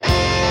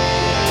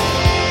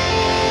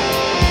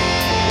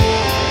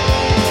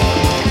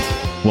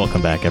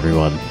Welcome back,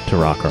 everyone, to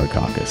Rock Hard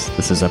Caucus.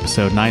 This is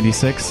episode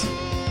 96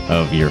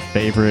 of your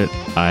favorite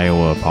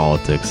Iowa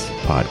politics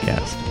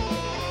podcast.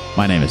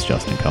 My name is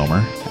Justin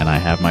Comer, and I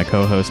have my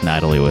co-host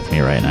Natalie with me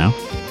right now.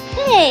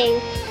 Hey!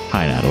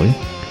 Hi, Natalie.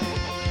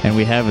 And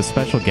we have a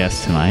special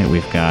guest tonight.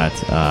 We've got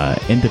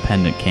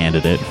independent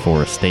candidate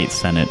for State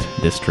Senate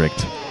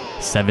District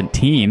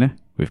 17.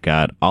 We've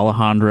got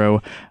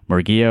Alejandro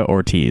Murguia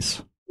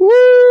Ortiz. Woo!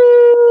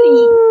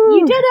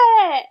 You did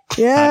it!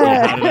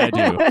 Yeah. How did I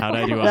do? How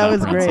did I do on That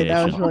was great.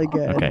 That was pronunciation? really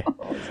good. Okay.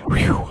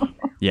 Whew.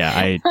 Yeah,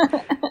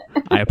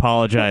 I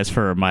apologize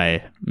for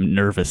my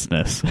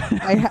nervousness.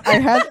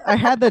 I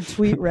had the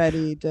tweet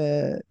ready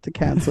to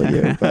cancel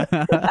you, but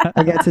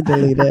I get to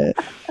delete it.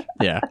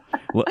 Yeah.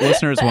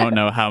 Listeners won't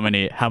know how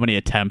many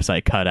attempts I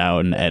cut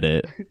out and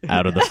edit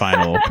out of the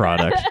final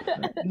product.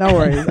 No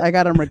worries. I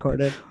got them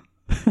recorded.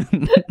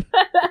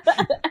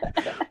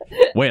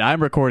 Wait,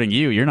 I'm recording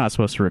you. You're not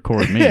supposed to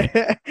record me.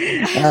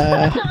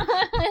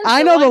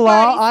 I know the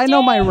law. I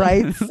know my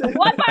rights.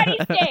 One party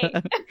state!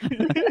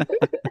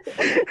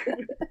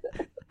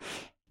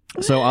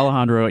 So,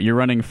 Alejandro, you're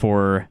running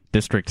for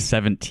District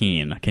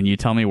 17. Can you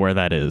tell me where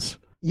that is?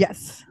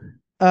 Yes.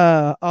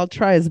 I'll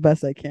try as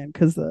best I can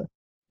because the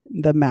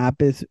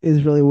map is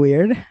really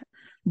weird.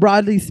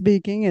 Broadly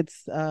speaking,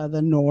 it's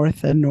the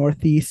north and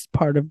northeast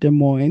part of Des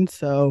Moines.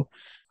 So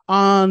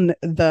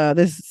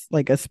this is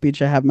like a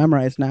speech I have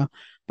memorized now,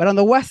 but on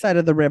the west side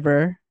of the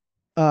river,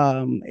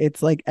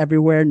 it's like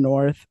everywhere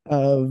north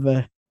of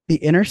the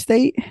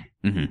interstate,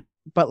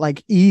 but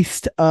like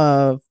east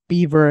of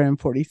Beaver and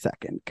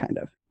 42nd, kind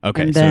of.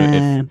 Okay, and so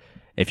then...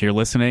 if you're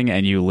listening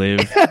and you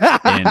live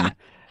in,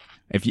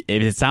 if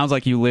it sounds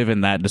like you live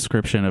in that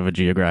description of a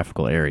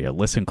geographical area,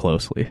 listen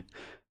closely.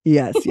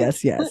 Yes.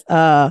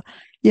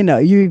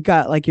 You've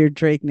got like your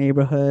Drake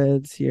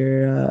neighborhoods,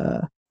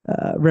 your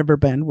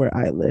Riverbend, where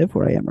I live,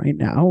 where I am right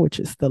now, which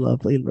is the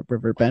lovely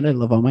Riverbend. I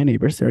love all my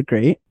neighbors; they're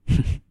great.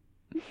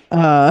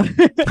 And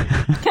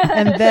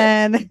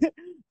then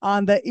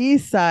on the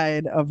east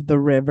side of the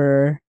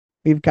river,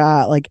 we've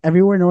got like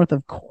everywhere north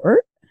of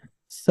Court.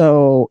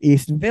 So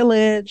East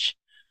Village,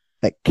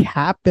 the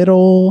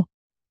Capitol.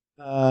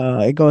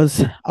 It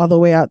goes all the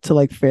way out to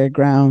like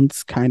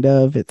Fairgrounds, kind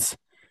of. It's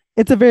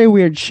a very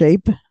weird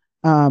shape,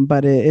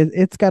 but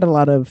it's got a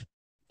lot of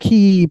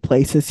key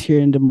places here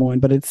in Des Moines.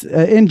 But it's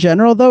in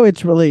general, though,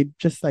 it's really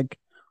just like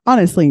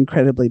honestly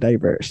incredibly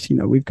diverse.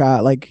 We've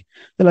got like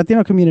the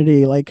Latino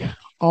community like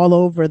all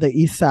over the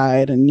east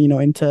side, and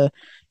into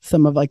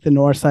some of like the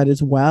north side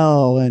as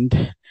well.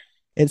 And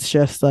it's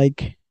just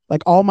like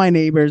all my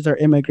neighbors are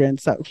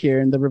immigrants out here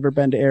in the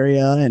Riverbend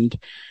area, and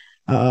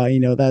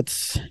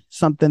that's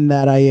something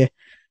that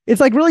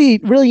it's like really,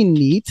 really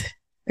neat.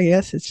 I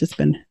guess it's just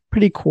been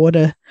pretty cool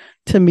to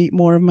meet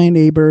more of my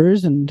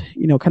neighbors and,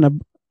 kind of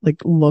like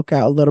look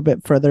out a little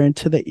bit further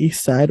into the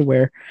east side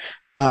where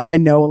I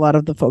know a lot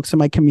of the folks in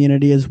my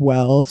community as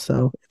well.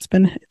 So it's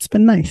been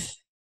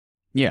nice.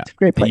 Yeah. It's a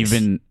great place.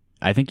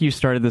 I think you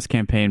started this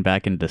campaign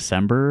back in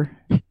December.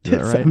 Is that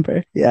right?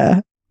 December.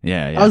 Yeah.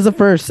 Yeah. I was the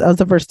first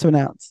to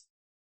announce.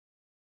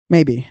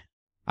 Maybe.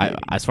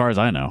 As far as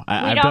I know,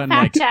 I've done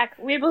fact check.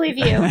 We believe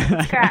you.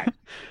 It's correct.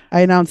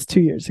 I announced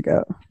 2 years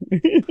ago.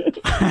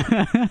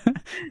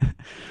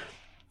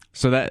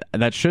 So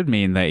that should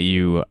mean that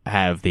you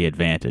have the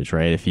advantage,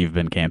 right? If you've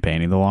been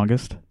campaigning the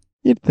longest.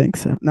 You'd think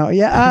so. No,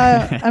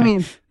 yeah. I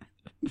mean,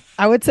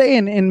 I would say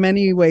in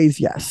many ways,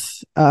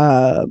 yes.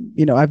 I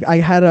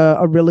had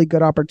a really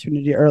good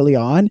opportunity early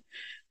on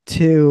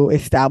to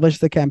establish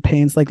the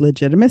campaign's like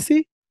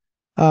legitimacy.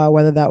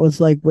 Whether that was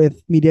like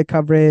with media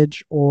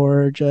coverage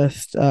or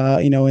just,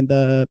 in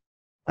the,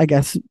 I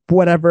guess,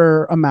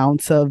 whatever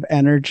amounts of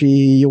energy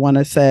you want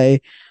to say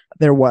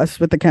there was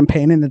with the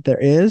campaign and that there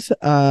is.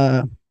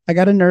 I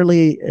got an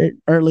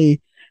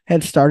early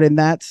head start in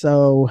that.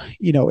 So,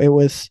 it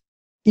was,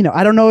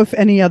 I don't know if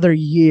any other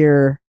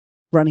year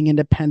running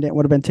independent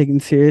would have been taken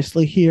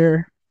seriously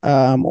here.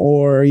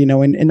 Or,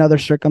 in other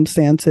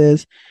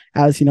circumstances,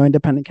 as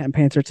independent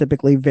campaigns are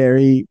typically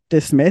very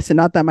dismissed. And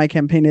not that my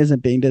campaign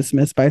isn't being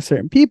dismissed by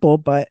certain people,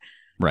 but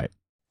right.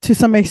 To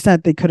some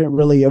extent, they couldn't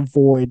really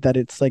avoid that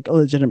it's like a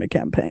legitimate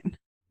campaign.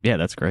 Yeah,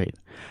 that's great.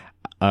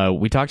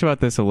 We talked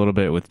about this a little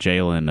bit with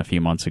Jalen a few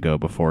months ago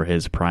before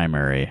his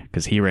primary,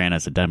 because he ran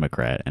as a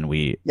Democrat, and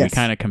we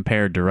kind of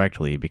compared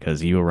directly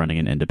because you were running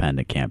an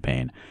independent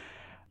campaign.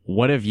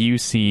 What have you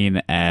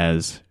seen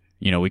as,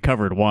 we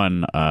covered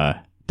one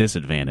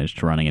disadvantage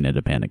to running an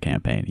independent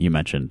campaign. You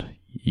mentioned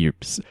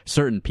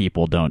certain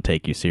people don't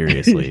take you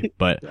seriously,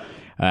 but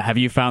have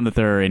you found that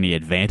there are any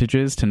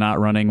advantages to not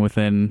running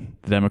within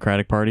the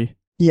Democratic Party?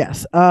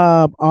 Yes.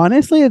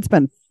 Honestly, it's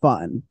been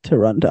fun to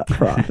run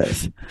for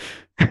office,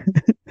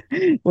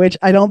 which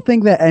I don't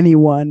think that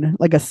anyone,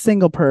 like a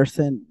single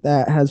person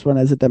that has run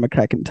as a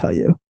Democrat, can tell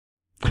you.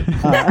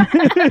 It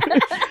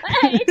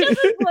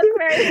doesn't look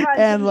very fun.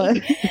 And I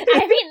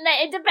mean,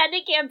 the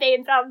independent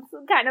campaign sounds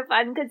kind of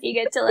fun because you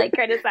get to like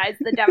criticize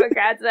the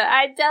Democrats. But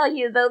I tell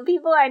you, the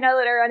people I know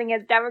that are running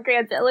as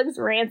Democrats, it looks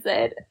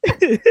rancid.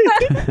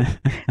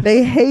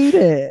 They hate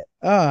it.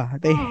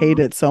 They hate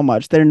it so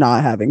much. They're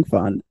not having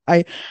fun.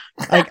 I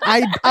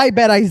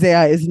bet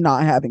Isaiah is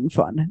not having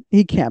fun.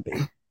 He can't be.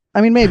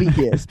 I mean, maybe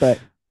he is, but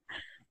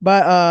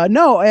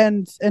no,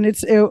 and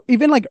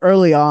even like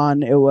early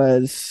on, it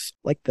was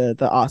like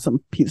the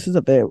awesome pieces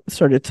of it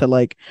started to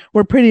like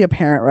were pretty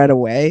apparent right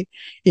away.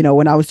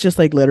 When I was just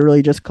like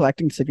literally just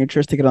collecting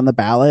signatures to get on the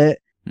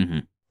ballot,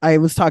 I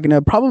was talking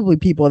to probably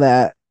people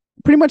that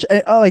pretty much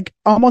like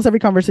almost every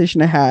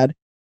conversation I had,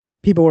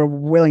 people were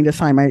willing to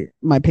sign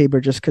my paper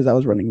just because I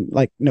was running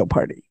like no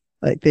party.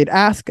 Like they'd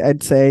ask,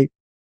 I'd say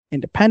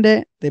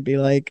independent. They'd be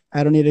like,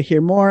 I don't need to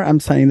hear more. I'm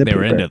signing the paper.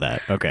 They were into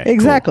that. Okay.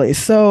 Exactly. Cool.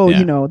 So,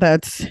 Yeah.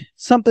 That's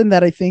something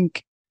that I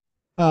think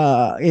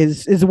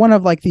is one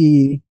of like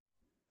the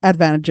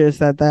advantages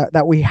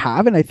that we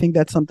have. And I think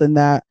that's something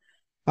that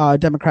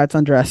Democrats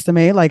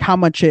underestimate, like how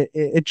much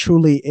it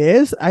truly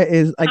is.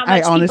 I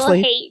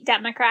honestly hate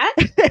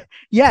Democrats.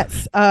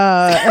 Yes.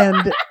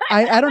 And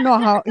I don't know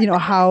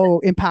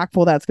how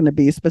impactful that's going to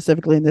be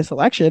specifically in this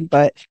election,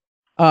 but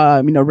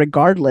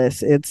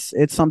regardless,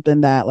 it's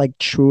something that like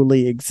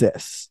truly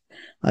exists,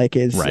 like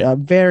is Right.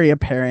 very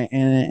apparent,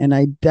 and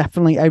I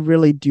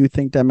really do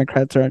think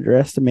Democrats are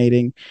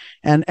underestimating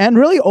and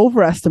really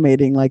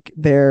overestimating like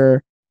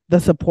the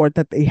support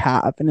that they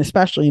have, and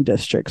especially in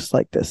districts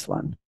like this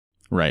one.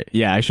 Right.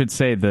 Yeah, I should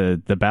say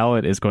the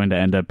ballot is going to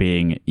end up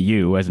being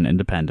you as an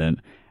independent,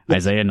 Yes.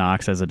 Isaiah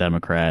Knox as a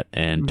Democrat,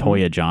 and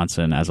Toya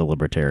Johnson as a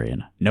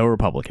Libertarian. No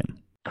Republican.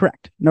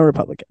 Correct. No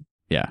Republican.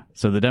 Yeah.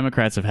 So the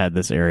Democrats have had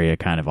this area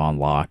kind of on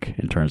lock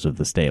in terms of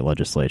the state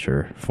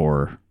legislature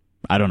for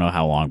I don't know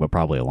how long, but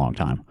probably a long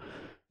time.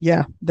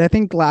 Yeah. I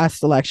think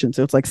last election,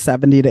 so it's like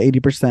 70 to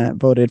 80%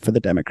 voted for the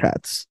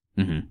Democrats.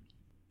 Mm-hmm.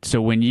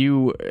 So when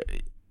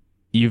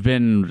you've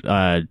been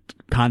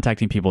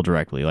contacting people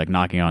directly, like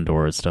knocking on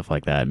doors, stuff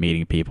like that,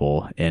 meeting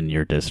people in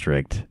your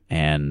district,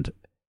 and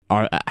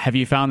have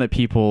you found that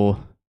people,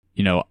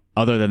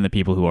 other than the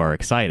people who are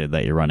excited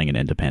that you're running an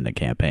independent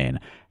campaign,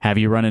 have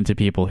you run into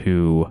people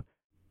who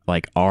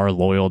like are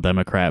loyal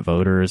Democrat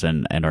voters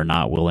and are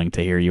not willing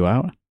to hear you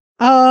out?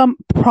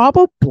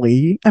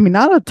 Probably. I mean,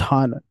 not a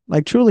ton,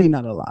 like truly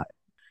not a lot,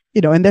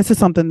 and this is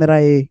something that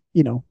I,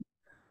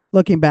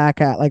 looking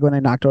back at, like when I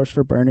knocked doors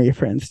for Bernie,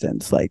 for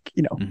instance, like,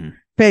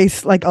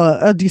 face like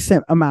a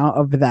decent amount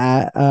of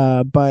that.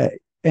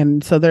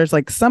 And so there's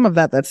like some of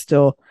that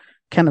still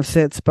kind of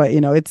sits, but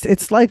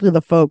it's likely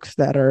the folks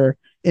that are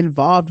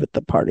involved with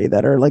the party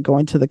that are like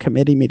going to the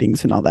committee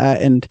meetings and all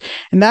that, and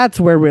that's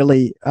where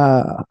really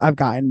I've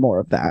gotten more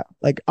of that,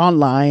 like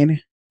online,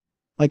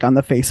 like on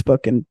the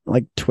Facebook and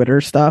like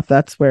Twitter stuff.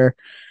 That's where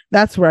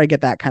I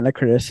get that kind of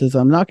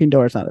criticism. Knocking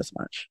doors, not as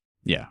much.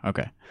 Yeah.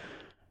 Okay.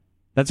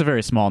 That's a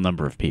very small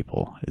number of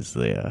people. Is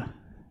the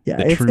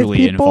it's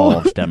truly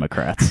involved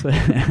Democrats.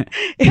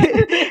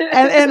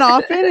 and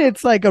often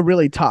it's like a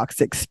really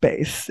toxic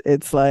space.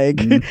 It's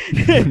like,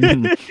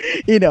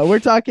 we're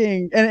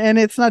talking, and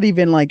it's not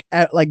even like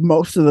like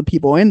most of the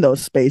people in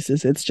those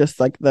spaces. It's just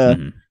like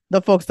the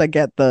folks that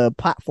get the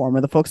platform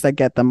or the folks that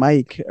get the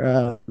mic,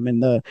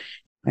 and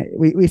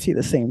we see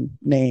the same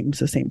names,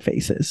 the same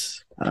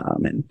faces,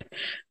 and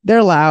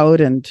they're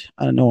loud and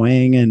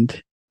annoying,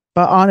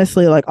 but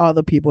honestly, like all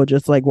the people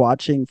just like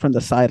watching from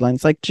the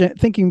sidelines, like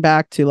thinking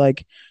back to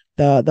like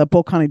the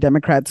Polk County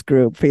Democrats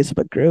group,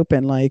 Facebook group,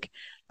 and like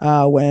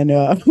when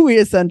we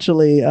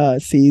essentially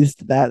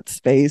seized that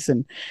space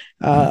and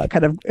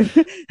kind of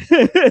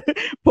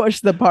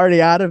pushed the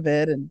party out of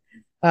it, and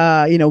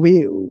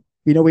we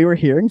were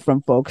hearing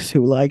from folks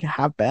who like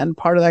have been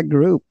part of that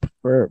group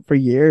for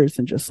years,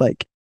 and just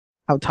like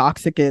how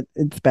toxic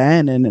it's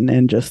been,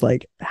 and just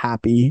like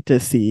happy to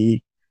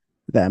see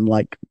them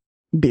like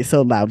be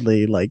so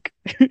loudly like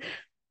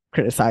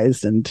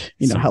criticized and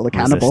held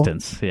accountable.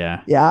 Resistance.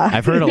 Yeah.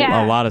 I've heard a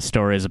lot of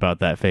stories about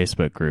that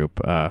Facebook group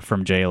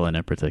from Jalen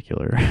in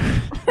particular.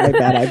 I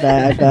bet.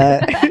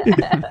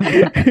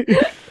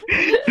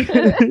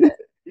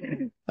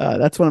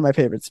 That's one of my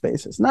favorite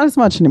spaces. Not as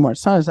much anymore.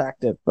 It's not as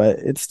active, but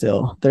it's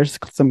still, there's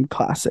some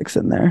classics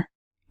in there.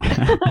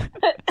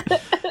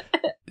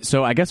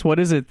 So I guess what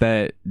is it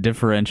that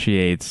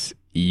differentiates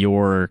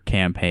your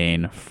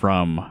campaign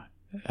from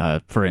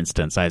for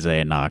instance,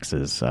 Isaiah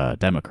Knox's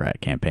Democrat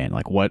campaign?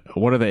 Like, what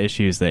are the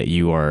issues that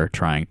you are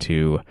trying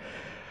to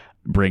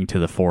bring to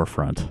the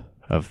forefront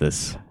of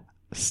this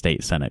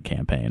state Senate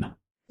campaign?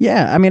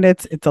 Yeah, I mean,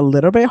 it's a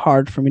little bit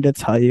hard for me to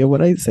tell you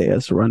what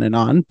Isaiah's running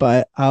on,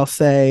 but I'll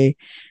say,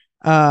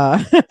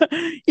 in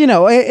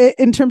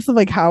terms of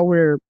like how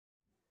we're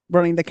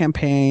running the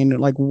campaign,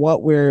 like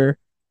what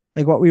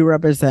we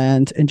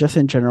represent, and just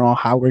in general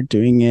how we're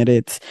doing it,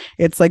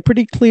 it's like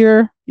pretty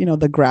clear,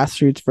 the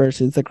grassroots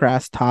versus the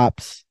grass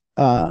tops,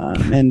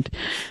 and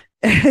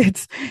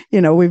it's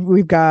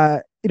we've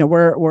got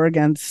we're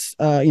against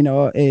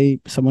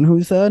someone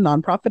who's a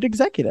nonprofit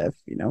executive.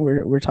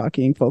 We're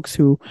talking folks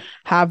who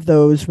have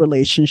those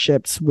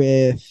relationships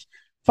with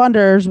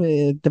funders,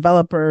 with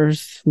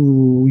developers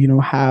who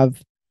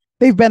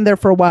they've been there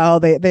for a while.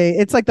 They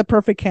it's like the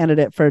perfect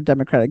candidate for a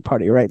Democratic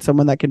Party, right?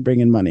 Someone that can bring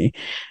in money.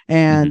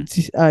 And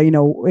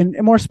and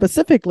more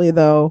specifically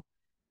though,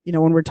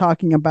 when we're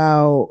talking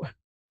about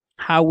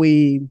how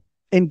we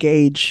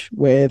engage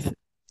with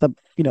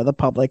the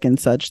public and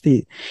such,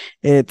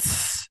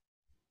 it's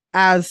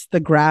as the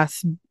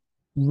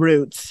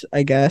grassroots,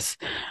 I guess.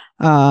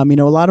 A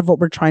lot of what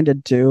we're trying to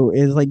do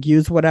is like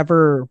use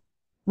whatever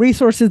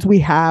resources we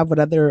have,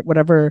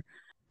 whatever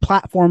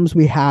platforms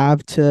we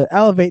have to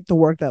elevate the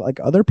work that like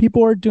other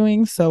people are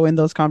doing. So in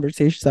those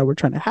conversations that we're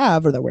trying to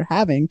have or that we're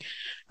having,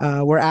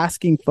 we're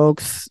asking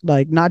folks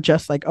like not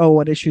just like, oh,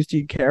 what issues do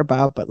you care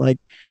about, but like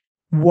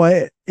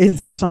what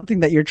is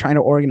something that you're trying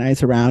to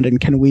organize around, and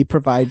can we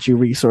provide you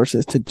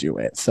resources to do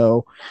it?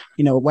 So,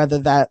 whether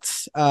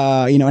that's,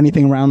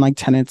 anything around like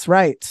tenants'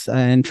 rights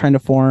and trying to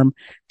form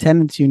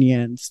tenants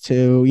unions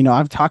to,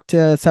 I've talked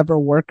to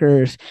several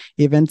workers,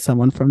 even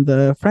someone from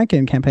the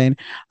Franken campaign,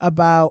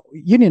 about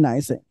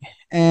unionizing,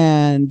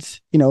 and,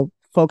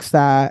 folks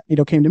that,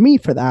 came to me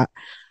for that,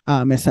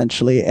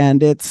 essentially.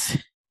 And it's,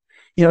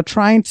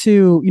 trying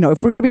to, if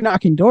we're going to be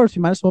knocking doors,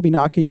 we might as well be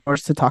knocking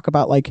doors to talk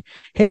about like,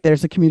 hey,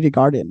 there's a community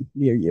garden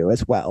near you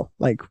as well.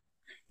 Like,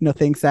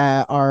 things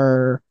that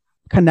are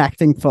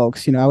connecting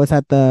folks. I was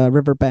at the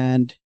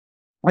Riverbend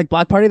like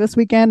block party this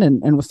weekend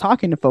and was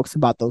talking to folks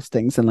about those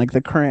things and like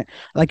the current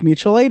like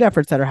mutual aid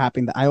efforts that are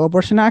happening, the Iowa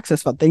Abortion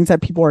Access Fund, things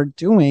that people are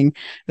doing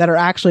that are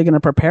actually going to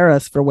prepare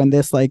us for when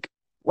this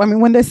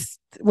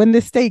when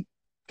this state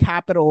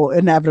capital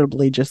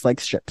inevitably just like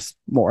strips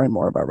more and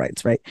more of our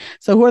rights, right?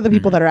 So who are the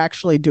people that are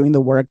actually doing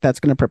the work that's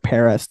going to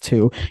prepare us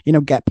to,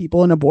 get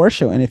people an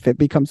abortion and if it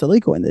becomes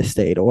illegal in this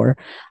state, or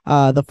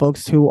the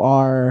folks who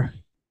are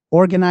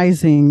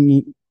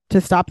organizing to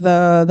stop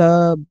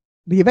the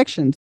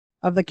evictions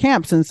of the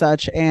camps and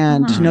such.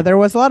 And there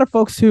was a lot of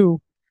folks who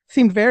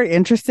seemed very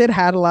interested,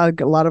 had a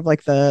lot of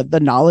like the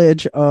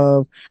knowledge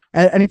of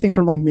anything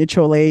from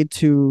mutual aid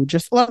to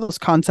just a lot of those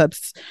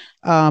concepts,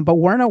 but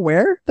weren't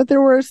aware that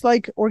there was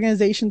like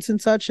organizations and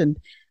such, and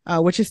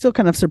which is still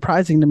kind of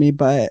surprising to me.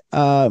 But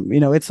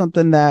it's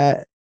something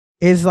that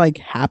is like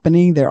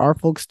happening. There are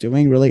folks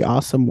doing really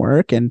awesome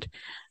work, and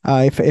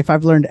if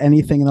I've learned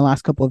anything in the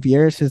last couple of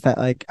years is that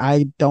like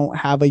I don't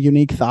have a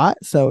unique thought.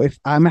 So if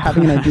I'm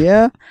having an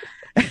idea.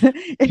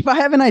 If I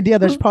have an idea,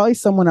 there's probably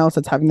someone else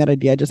that's having that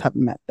idea. I just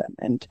haven't met them.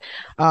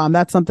 And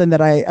that's something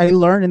that I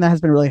learned, and that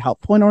has been really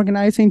helpful in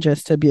organizing,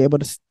 just to be able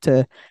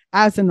to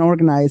as an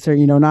organizer,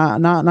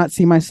 not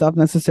see myself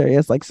necessarily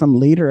as like some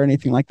leader or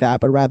anything like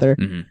that, but rather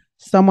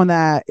someone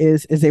that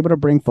is able to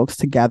bring folks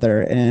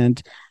together,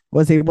 and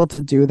was able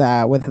to do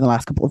that within the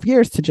last couple of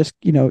years to just,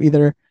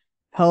 either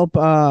help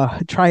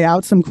try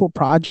out some cool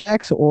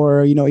projects,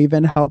 or,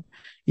 even help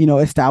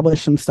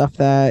establish some stuff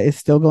that is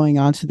still going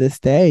on to this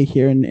day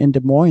here in Des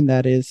Moines,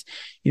 that is,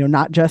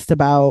 not just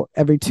about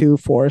every 2,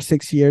 4,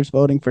 6 years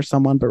voting for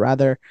someone, but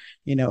rather,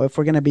 if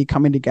we're going to be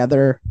coming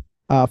together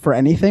for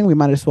anything, we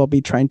might as well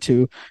be trying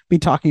to be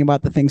talking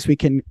about the things we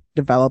can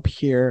develop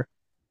here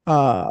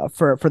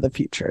for the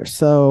future.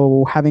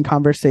 So having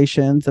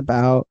conversations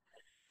about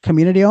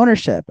community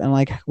ownership and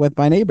like with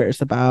my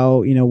neighbors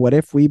about, what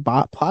if we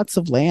bought plots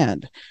of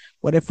land?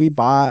 What if we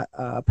bought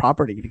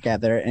property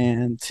together,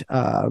 and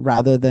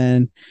rather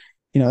than,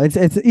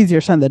 it's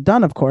easier said than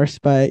done, of course,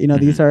 but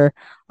these are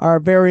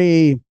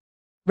very,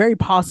 very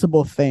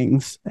possible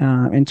things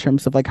in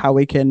terms of like how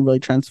we can really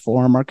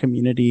transform our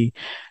community,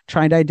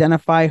 trying to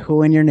identify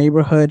who in your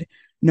neighborhood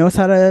knows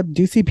how to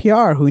do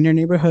CPR, who in your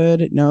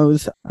neighborhood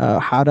knows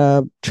how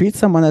to treat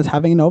someone that's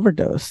having an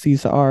overdose.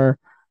 These are,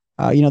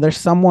 there's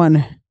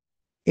someone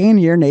in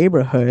your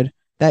neighborhood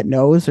that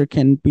knows or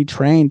can be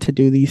trained to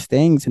do these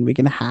things, and we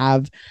can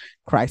have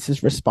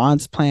crisis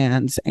response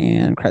plans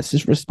and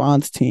crisis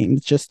response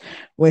teams just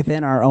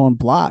within our own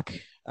block.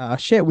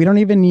 We don't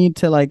even need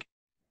to like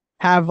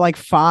have like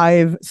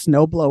 5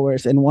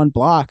 snowblowers in one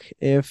block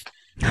if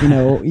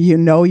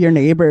your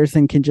neighbors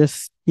and can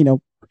just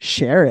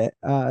share it.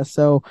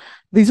 So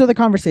these are the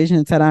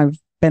conversations that I've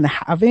been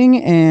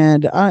having,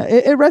 and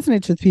it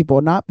resonates with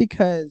people, not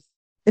because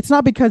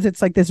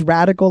it's like this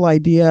radical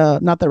idea.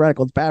 Not that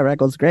radical is bad,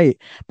 radical is great,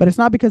 but it's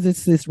not because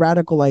it's this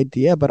radical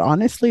idea. But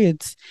honestly,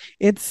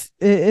 it's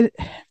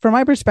from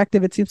my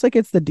perspective, it seems like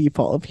it's the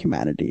default of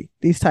humanity.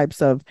 These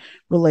types of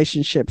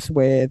relationships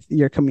with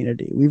your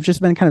community, we've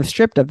just been kind of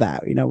stripped of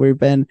that.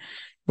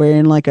 We're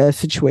in like a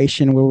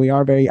situation where we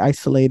are very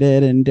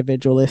isolated and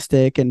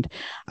individualistic, and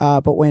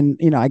but when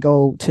I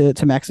go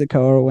to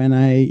Mexico, or when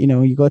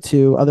you go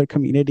to other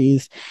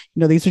communities,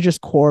 these are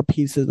just core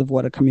pieces of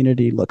what a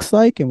community looks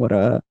like, and what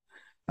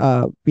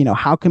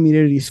how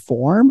communities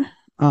form,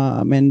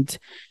 and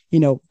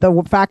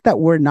the fact that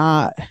we're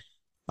not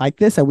like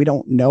this, that we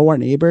don't know our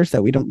neighbors,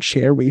 that we don't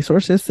share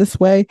resources this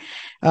way,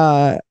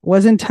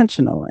 was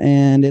intentional,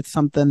 and it's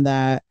something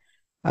that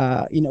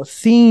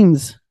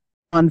seems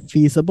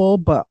unfeasible,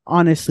 but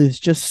honestly, it's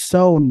just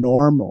so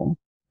normal.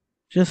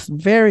 Just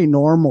very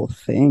normal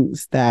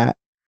things that,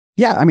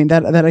 yeah, I mean,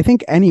 that I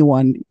think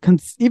anyone,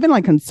 even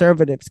like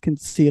conservatives, can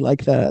see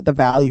like the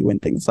value in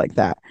things like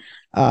that.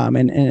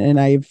 And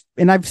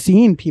I've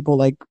seen people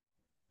like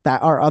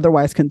that are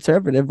otherwise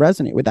conservative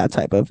resonate with that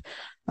type of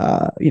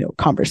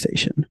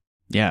conversation.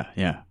 Yeah,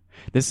 yeah.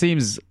 This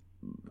seems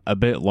a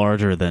bit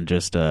larger than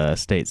just a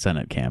state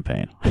senate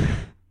campaign.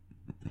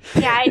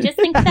 Yeah, I just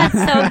think that's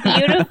so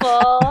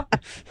beautiful.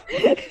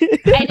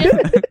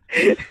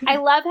 I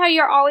love how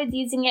you're always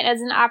using it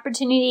as an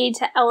opportunity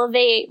to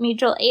elevate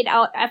mutual aid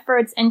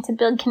efforts and to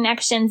build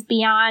connections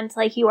beyond,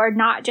 like, you are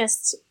not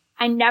just,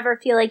 I never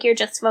feel like you're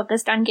just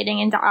focused on getting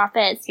into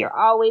office. You're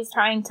always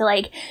trying to,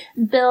 like,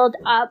 build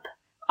up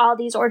all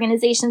these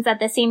organizations at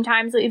the same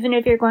time. So even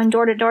if you're going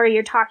door to door,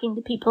 you're talking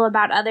to people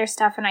about other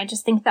stuff. And I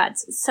just think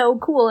that's so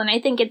cool. And I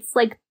think it's,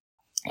 like,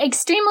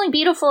 extremely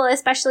beautiful,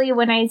 especially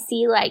when I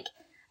see, like,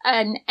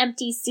 an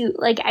empty suit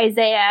like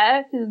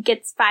Isaiah, who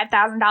gets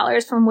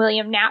 $5,000 from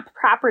William Knapp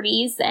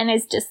Properties and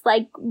is just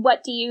like,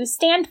 what do you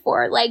stand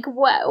for? Like,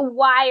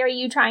 why are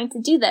you trying to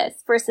do this?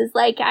 Versus,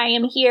 like, I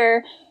am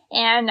here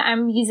and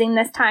I'm using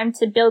this time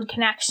to build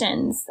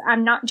connections.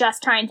 I'm not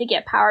just trying to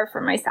get power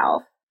for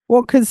myself.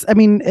 Well, because, I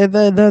mean,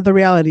 the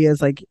reality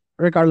is, like,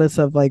 regardless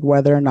of, like,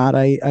 whether or not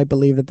I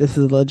believe that this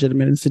is a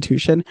legitimate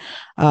institution,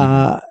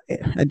 I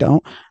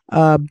don't.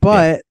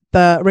 But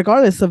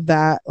regardless of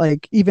that,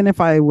 like, even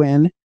if I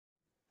win,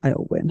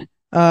 I'll win.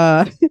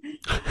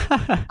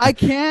 I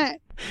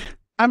can't.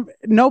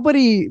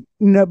 Nobody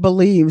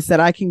believes that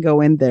I can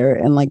go in there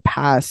and, like,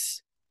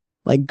 pass,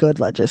 like, good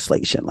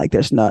legislation. Like,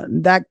 there's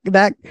none.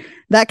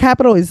 That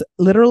Capitol is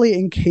literally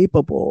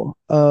incapable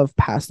of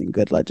passing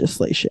good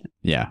legislation.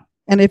 Yeah.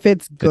 And if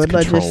it's good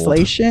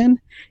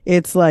legislation,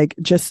 it's, like,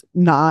 just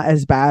not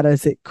as bad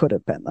as it could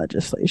have been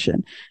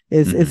legislation.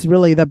 It's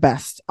really the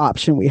best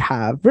option we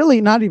have. Really,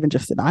 not even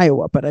just in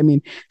Iowa, but I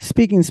mean,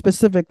 speaking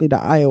specifically to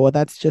Iowa,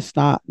 that's just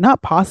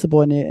not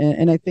possible.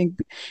 And I think,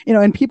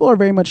 and people are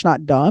very much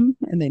not dumb,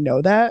 and they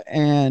know that.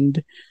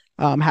 And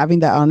having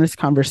that honest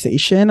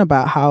conversation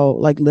about how,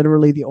 like,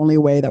 literally the only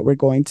way that we're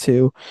going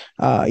to,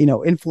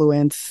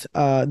 influence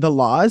the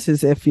laws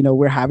is if,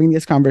 we're having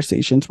these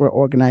conversations, we're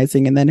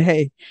organizing, and then,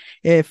 hey,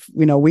 if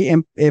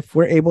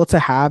we're able to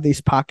have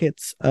these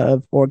pockets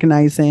of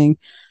organizing,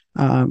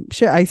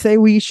 I say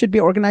we should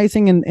be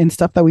organizing in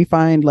stuff that we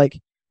find,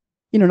 like,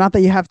 not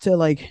that you have to,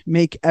 like,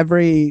 make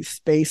every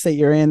space that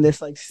you're in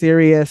this, like,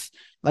 serious,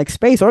 like,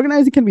 space.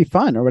 Organizing can be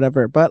fun or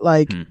whatever, but,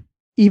 like,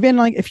 even,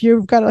 like, if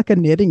you've got, like, a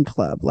knitting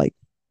club, like,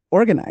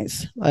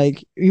 organize.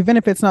 Like, even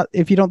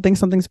if you don't think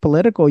something's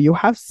political, you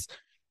have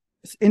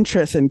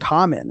interests in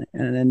common.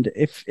 And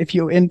if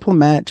you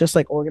implement just,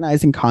 like,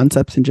 organizing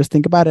concepts and just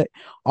think about it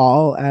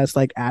all as,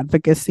 like,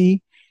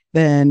 advocacy,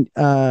 then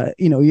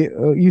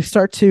you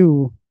start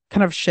to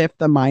kind of shift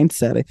the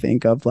mindset, I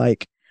think, of,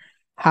 like,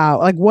 how,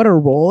 like, what our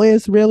role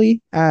is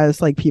really as,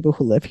 like, people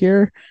who live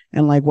here,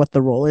 and, like, what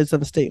the role is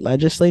of a state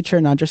legislature,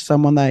 not just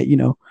someone that,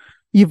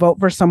 you vote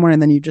for someone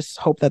and then you just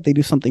hope that they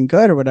do something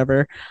good or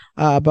whatever.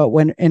 But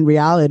when in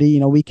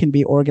reality, we can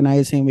be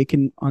organizing, we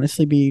can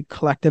honestly be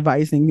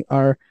collectivizing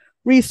our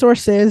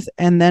resources,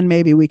 and then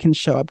maybe we can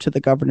show up to the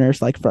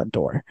governor's, like, front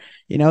door.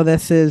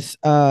 This is,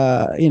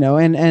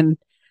 and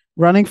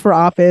running for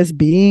office,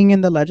 being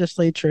in the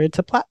legislature, it's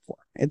a platform.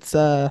 It's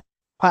a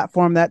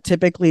platform that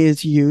typically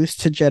is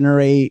used to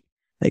generate,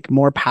 like,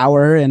 more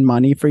power and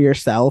money for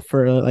yourself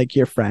or, like,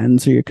 your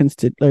friends or your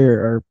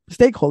or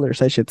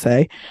stakeholders, I should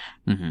say.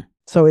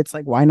 So it's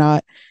like, why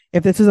not?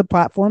 If this is a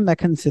platform that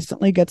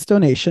consistently gets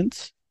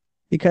donations,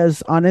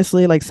 because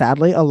honestly, like,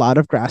 sadly, a lot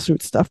of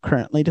grassroots stuff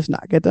currently does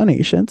not get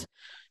donations.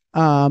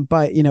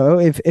 But,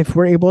 if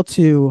we're able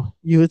to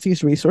use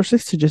these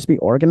resources to just be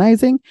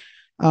organizing,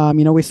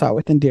 we saw it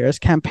with Indira's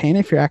campaign.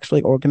 If you're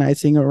actually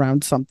organizing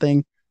around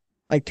something,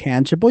 like,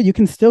 tangible, you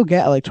can still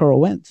get electoral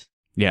wins.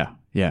 Yeah,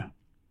 yeah.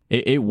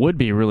 It would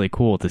be really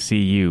cool to see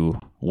you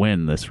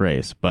win this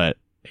race, but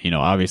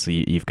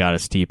obviously you've got a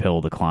steep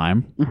hill to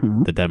climb.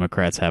 The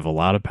Democrats have a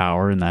lot of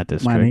power in that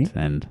district,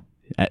 and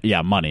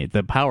money.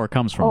 The power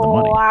comes from the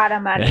money. A lot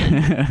of money.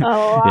 A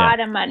lot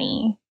of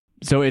money.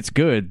 So it's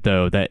good,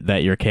 though,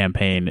 that your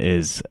campaign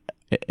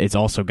it's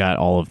also got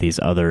all of these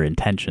other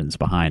intentions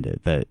behind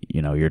it, that,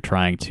 you're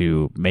trying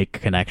to make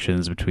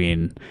connections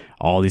between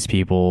all these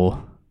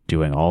people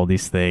doing all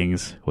these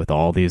things with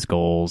all these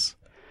goals.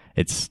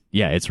 It's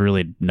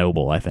really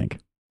noble, I think.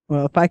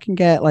 Well, if I can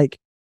get, like,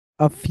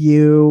 a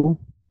few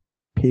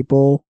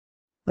people,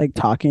 like,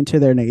 talking to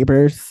their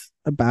neighbors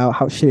about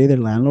how shitty their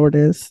landlord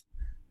is,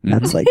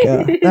 that's like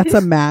that's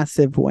a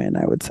massive win,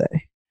 I would say.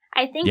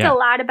 I think a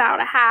lot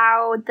about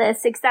how the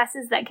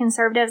successes that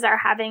conservatives are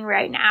having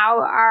right now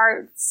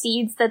are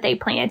seeds that they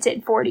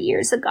planted 40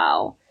 years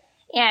ago,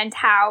 and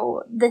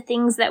how the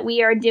things that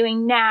we are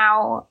doing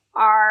now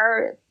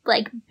are,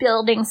 like,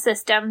 building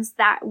systems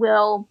that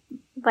will,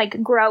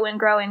 like, grow and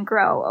grow and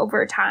grow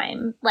over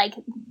time. Like,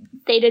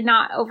 they did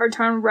not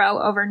overturn Roe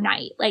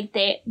overnight. Like,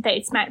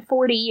 they spent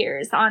 40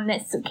 years on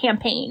this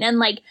campaign. And,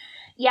 like,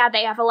 yeah,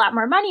 they have a lot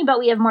more money, but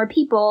we have more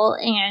people.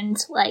 And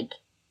like,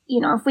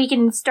 if we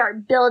can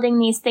start building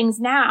these things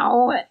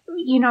now,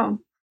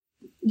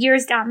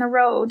 years down the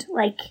road,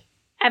 like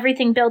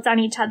everything builds on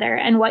each other,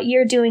 and what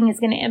you're doing is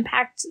going to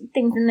impact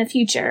things in the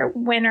future,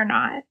 win or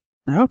not.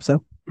 I hope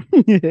so.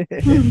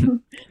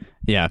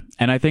 Yeah.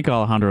 And I think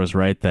Alejandro is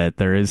right that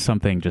there is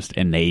something just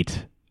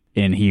innate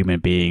in human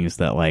beings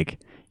that, like,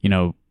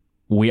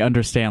 we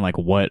understand like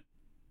what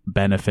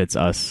benefits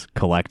us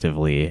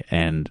collectively.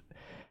 And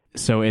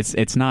so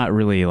it's not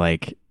really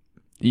like,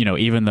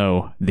 even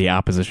though the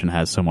opposition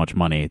has so much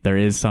money, there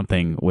is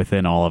something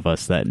within all of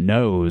us that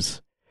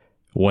knows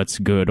what's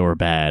good or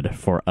bad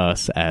for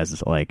us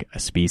as like a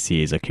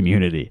species, a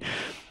community.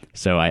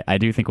 So I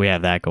do think we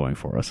have that going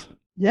for us.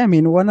 Yeah, I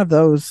mean, one of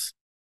those,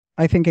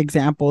 I think,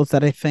 examples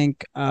that I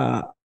think,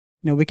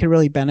 we can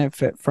really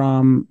benefit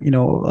from,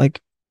 like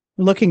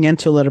looking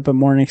into a little bit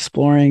more and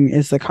exploring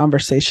is the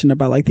conversation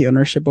about like the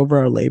ownership over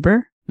our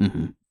labor,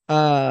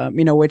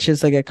 which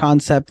is like a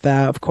concept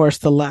that, of course,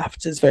 the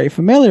left is very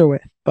familiar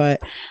with.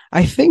 But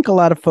I think a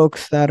lot of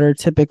folks that are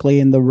typically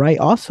in the right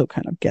also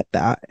kind of get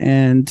that.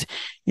 And,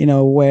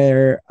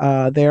 where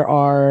there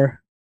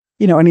are,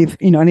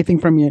 anything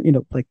from,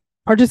 like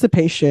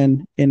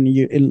participation in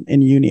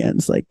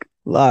unions, like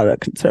a lot of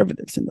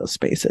conservatives in those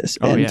spaces.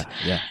 Oh, and,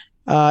 yeah.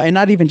 And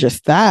not even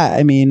just that.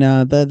 I mean,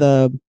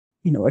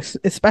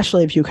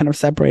 especially if you kind of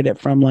separate it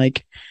from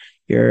like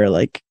your,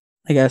 like,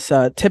 I guess,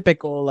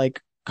 typical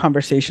like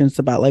conversations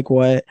about like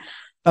what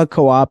a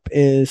co-op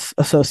is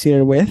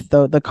associated with,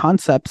 the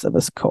concepts of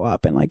a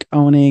co-op and like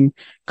owning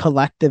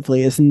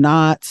collectively is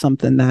not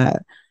something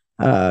that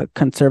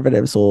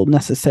conservatives will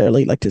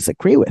necessarily like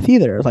disagree with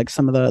either. Like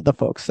some of the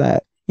folks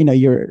that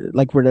you're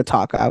like we're to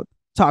talk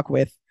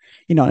with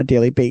on a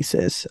daily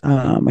basis.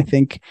 I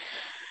think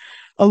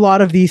a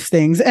lot of these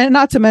things, and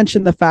not to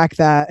mention the fact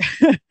that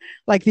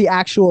like the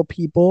actual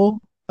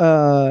people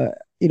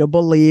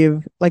believe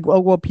like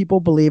what people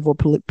believe, what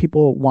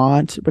people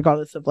want,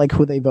 regardless of like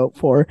who they vote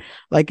for,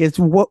 like it's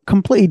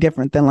completely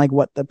different than like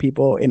what the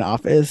people in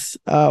office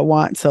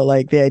want. So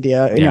like the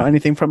idea,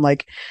 anything from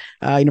like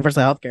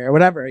universal healthcare or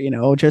whatever,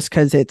 just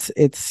because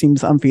it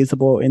seems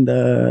unfeasible in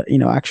the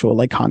actual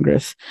like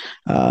Congress,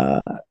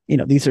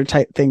 these are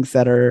type things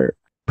that are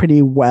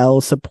pretty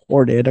well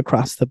supported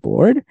across the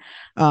board.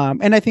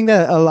 And I think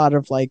that a lot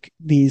of like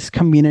these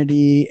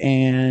community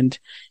and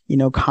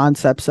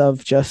concepts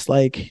of just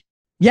like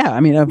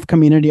of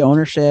community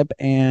ownership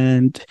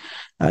and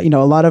a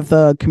lot of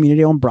the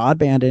community owned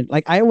broadband, and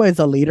like Iowa is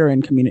a leader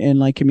in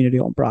community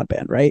owned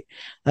broadband, right?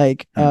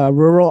 Like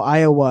rural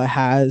Iowa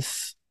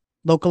has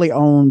locally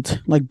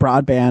owned like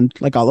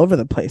broadband like all over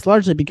the place,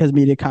 largely because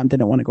Mediacom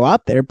didn't want to go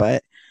out there.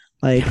 But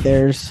like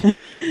there's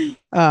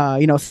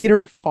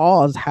Cedar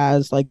Falls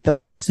has like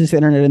the fastest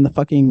internet in the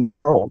fucking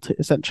world,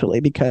 essentially,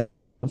 because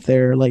of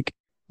their like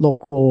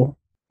local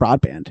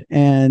broadband.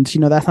 And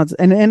that's not,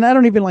 and I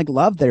don't even like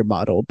love their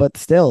model, but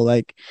still,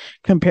 like,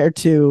 compared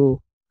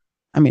to,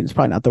 I mean, it's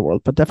probably not the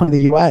world, but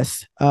definitely the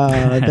US,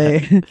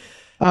 they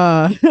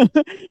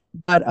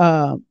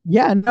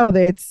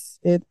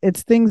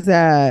it's things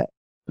that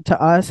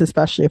to us,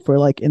 especially if we're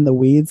like in the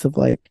weeds of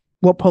like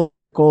what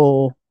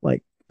political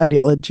like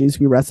ideologies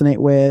we resonate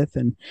with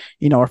and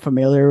are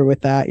familiar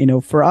with that,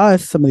 for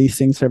us some of these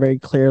things are very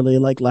clearly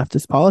like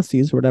leftist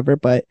policies or whatever,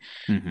 but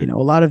a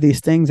lot of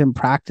these things in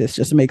practice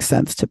just make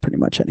sense to pretty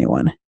much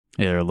anyone.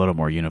 Yeah, they're a little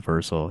more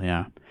universal.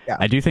 Yeah.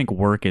 I do think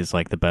work is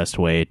like the best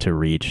way to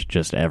reach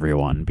just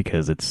everyone,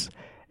 because it's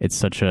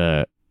such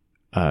a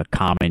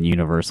common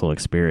universal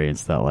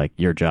experience that like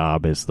your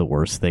job is the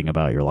worst thing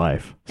about your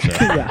life. So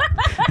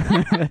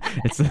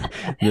it's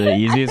the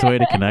easiest way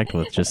to connect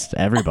with just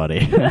everybody.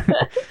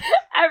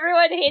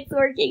 Everyone hates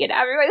working and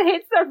everyone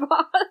hates their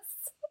boss.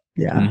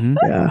 Yeah.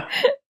 Yeah.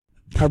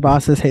 Our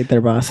bosses hate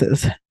their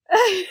bosses.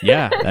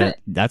 Yeah,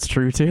 that's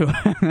true too.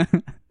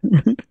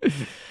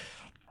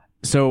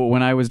 So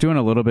when I was doing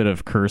a little bit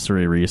of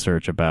cursory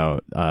research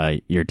about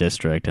your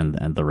district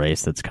and the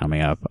race that's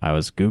coming up, I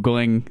was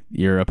Googling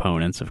your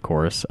opponents, of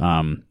course.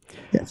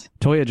 Yes.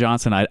 Toya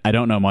Johnson, I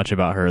don't know much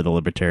about her, the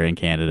Libertarian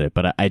candidate,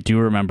 but I do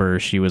remember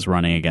she was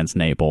running against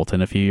Nate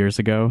Bolton a few years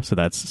ago. So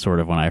that's sort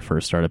of when I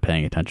first started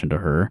paying attention to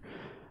her.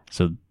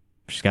 So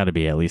she's got to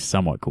be at least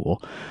somewhat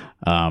cool.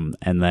 And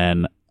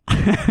then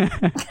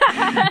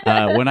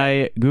when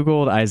I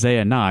Googled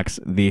Isaiah Knox,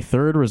 the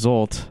third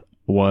result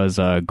was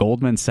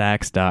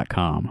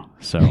GoldmanSachs.com.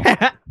 So,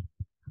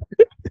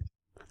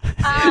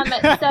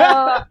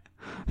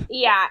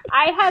 yeah,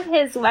 I have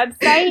his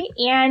website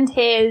and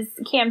his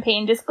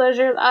campaign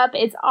disclosures up.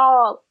 It's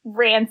all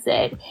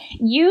rancid.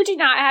 You do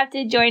not have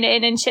to join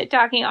in and shit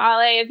talking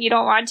Ale if you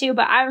don't want to,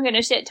 but I'm going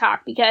to shit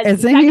talk because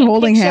isn't he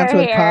holding hands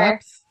with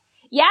cops?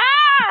 Yeah.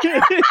 So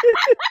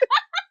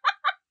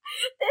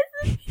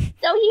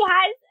he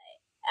has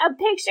a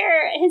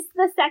picture.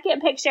 The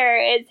second picture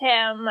is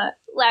him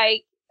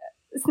like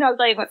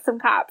snuggling with some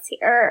cops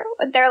here.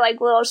 They're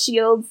like little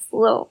shields,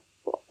 little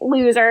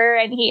loser,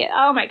 and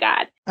oh my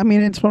god. I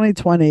mean, in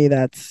 2020,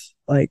 that's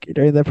like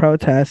during the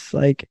protests,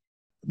 like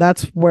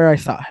that's where I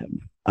saw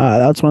him.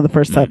 That was one of the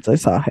first times I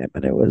saw him,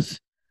 and it was,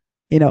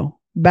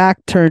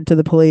 back turned to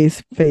the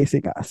police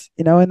facing us,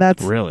 and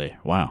that's really,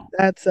 wow.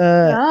 That's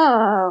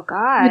oh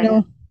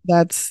God,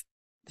 that's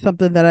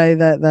something that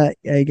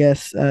I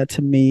guess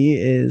to me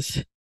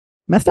is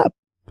messed up.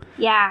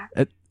 Yeah.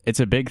 It's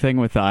a big thing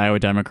with the Iowa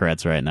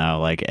Democrats right now.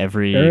 Like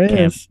every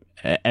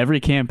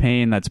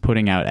campaign that's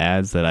putting out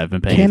ads that I've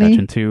been paying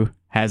attention to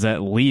has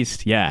at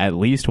least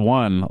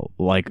one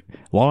like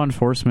law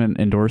enforcement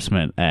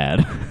endorsement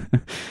ad.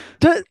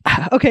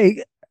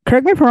 Okay,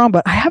 correct me if I'm wrong,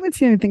 but I haven't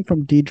seen anything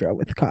from Deidre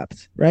with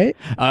cops, right?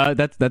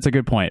 That's a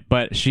good point.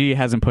 But she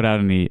hasn't put out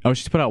any. Oh,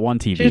 she's put out one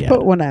TV. She's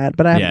put one ad,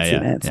 but I haven't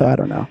seen it, so I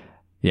don't know.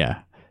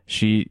 Yeah,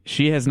 she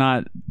has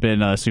not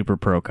been a super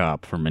pro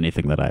cop from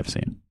anything that I've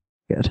seen.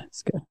 Good,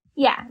 it's good.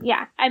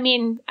 Yeah. I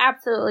mean,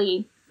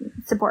 absolutely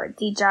support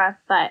Deidre,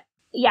 but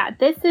yeah,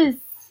 this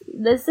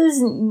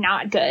is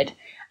not good.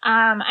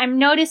 I'm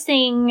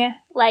noticing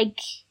like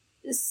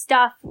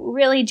stuff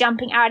really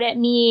jumping out at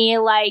me,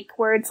 like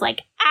words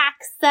like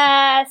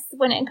access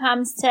when it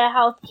comes to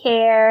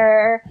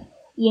healthcare,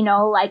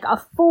 like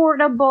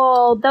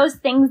affordable, those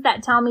things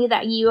that tell me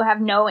that you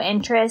have no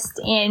interest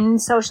in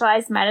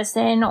socialized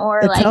medicine or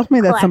it tells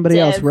me that somebody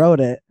else wrote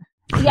it.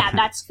 Yeah,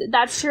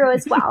 that's true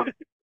as well.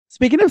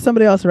 Speaking of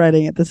somebody else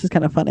writing it, this is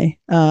kind of funny.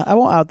 I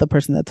won't out the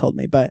person that told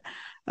me, but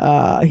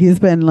he's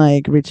been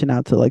like reaching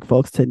out to like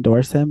folks to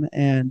endorse him,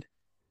 and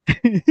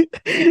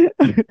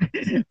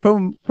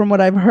from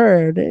what I've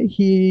heard,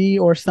 he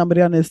or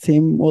somebody on his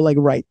team will like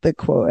write the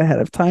quote ahead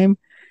of time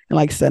and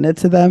like send it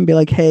to them, be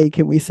like, "Hey,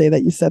 can we say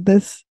that you said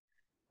this?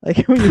 Like,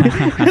 can we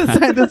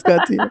send this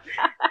quote to you?"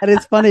 And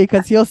it's funny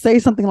because he'll say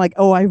something like,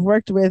 "Oh, I've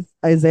worked with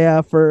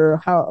Isaiah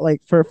for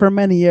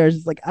many years."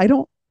 It's like, I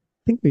don't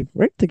think we've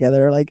worked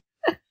together. Like,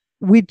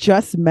 we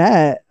just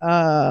met.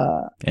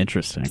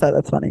 Interesting. So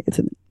that's funny.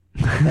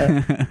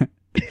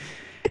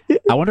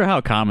 I wonder how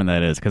common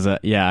that is, because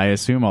I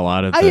assume a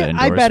lot of the endorsement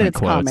I bet it's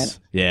quotes. Common.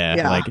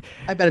 Yeah, like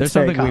I bet there's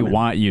something we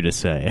want you to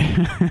say.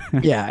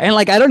 Yeah, and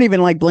like I don't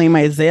even like blame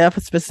Isaiah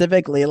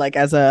specifically, like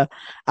as a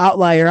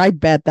outlier. I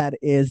bet that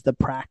is the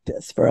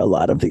practice for a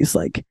lot of these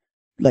like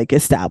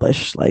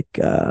established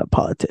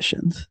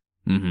politicians.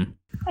 Mm-hmm.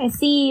 I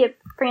see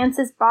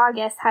Francis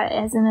Bogus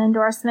has an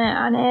endorsement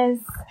on his.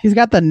 He's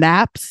got the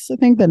Naps. I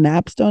think the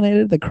Naps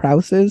donated, the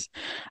Krauses.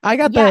 I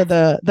got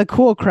the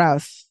cool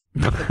Kraus.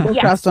 The cool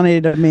Kraus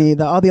donated to me.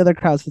 All the other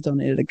Krauses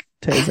donated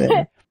to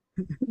Isaiah.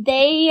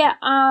 They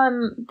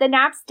the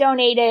Naps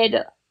donated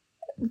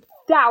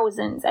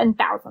thousands and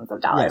thousands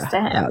of dollars to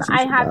him.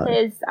 I have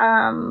his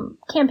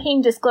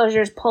campaign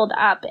disclosures pulled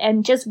up,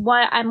 and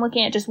I'm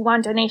looking at just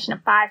one donation of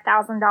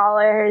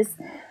 $5,000.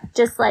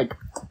 Just like,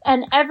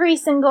 and every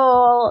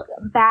single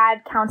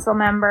bad council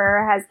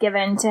member has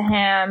given to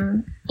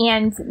him,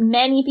 and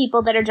many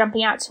people that are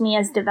jumping out to me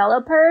as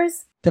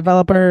developers,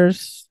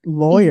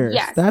 lawyers.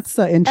 Yes. That's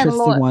the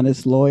interesting one,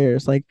 is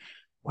lawyers. Like,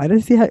 why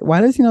does he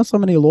know so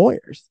many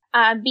lawyers?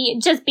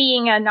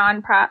 Being a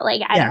nonprofit,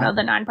 like I don't know,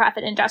 the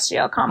nonprofit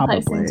industrial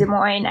complex in Des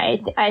Moines,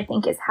 I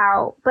think is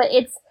how. But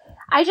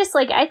I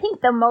think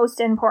the most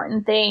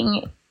important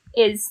thing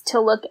is to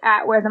look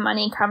at where the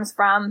money comes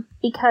from,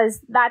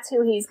 because that's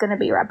who he's going to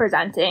be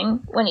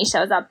representing when he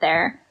shows up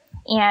there.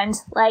 And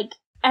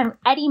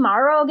Eddie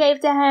Mauro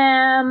gave to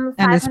him $500.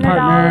 And his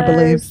partner, I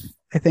believe.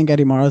 I think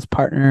Eddie Mauro's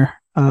partner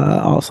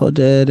also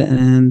did.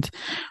 And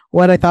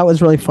what I thought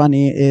was really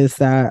funny is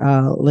that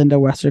Linda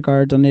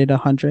Westergaard donated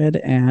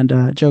 $100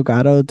 and Joe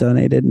Gatto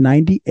donated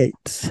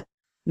 $98.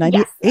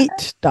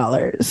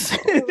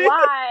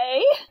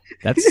 Why?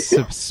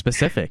 That's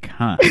specific,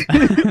 huh?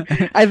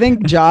 I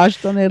think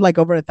Josh donated like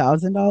over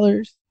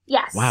 $1,000.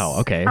 Yes. Wow.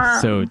 Okay.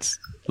 So it's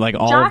like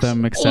all Josh of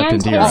them except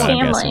Indira,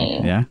 I'm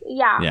guessing.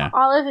 Yeah.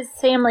 All of his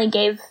family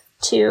gave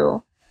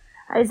to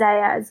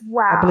Isaiah as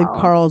well. I believe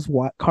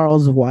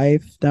Carl's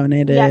wife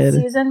donated. Yeah,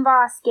 Susan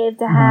Voss gave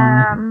to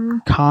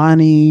him.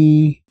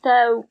 Connie.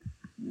 The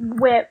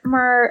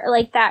Whitmer,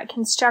 like that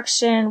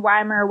construction,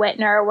 Weimer,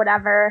 Whitner,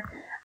 whatever.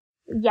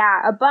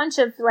 Yeah, a bunch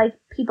of like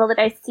people that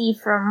I see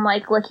from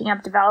like looking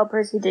up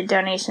developers who did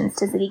donations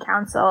to city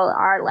council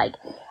are like,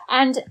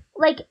 and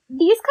like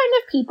these kind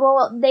of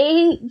people,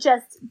 they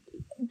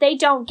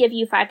don't give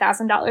you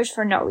 $5,000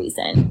 for no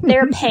reason.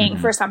 They're paying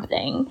for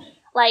something.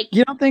 Like,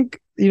 you don't think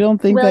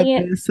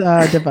that this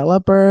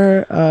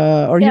developer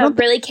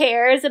really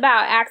cares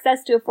about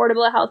access to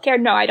affordable healthcare?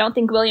 No, I don't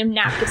think William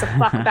Knapp gives a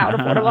fuck about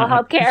affordable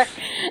healthcare.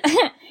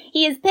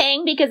 He is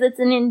paying because it's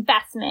an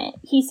investment.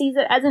 He sees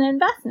it as an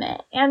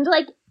investment. And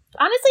like,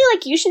 honestly,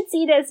 like you should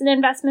see it as an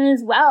investment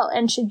as well,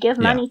 and should give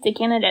money to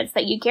candidates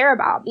that you care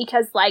about,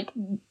 because like,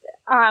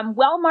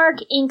 Wellmark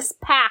Inc.'s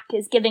PAC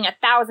is giving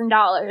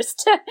 $1,000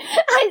 to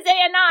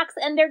Isaiah Knox,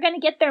 and they're going to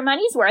get their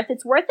money's worth.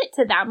 It's worth it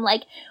to them.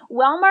 Like,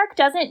 Wellmark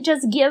doesn't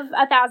just give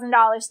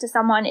 $1,000 to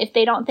someone if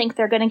they don't think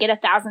they're going to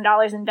get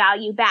 $1,000 in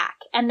value back.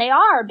 And they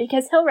are,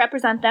 because he'll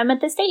represent them at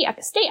the state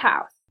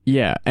house.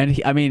 Yeah. And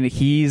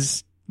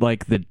he's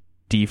like the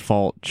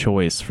default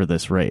choice for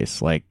this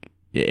race. Like,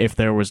 if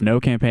there was no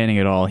campaigning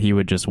at all, he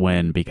would just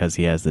win because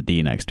he has the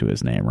D next to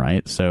his name,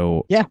 right?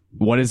 So yeah,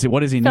 what does he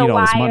need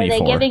all this money for? So why are they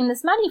giving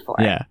this money for?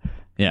 Yeah,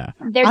 yeah.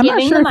 They're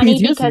giving the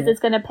money because it's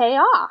going to pay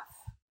off.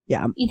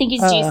 Yeah. You think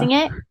he's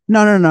juicing it?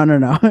 No.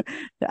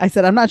 I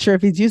said I'm not sure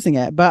if he's using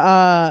it,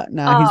 but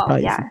no, he's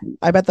probably using it.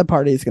 I bet the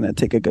party is going to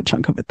take a good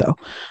chunk of it though.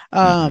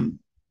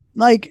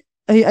 Like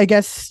I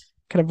guess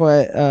kind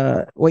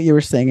of what you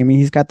were saying. I mean,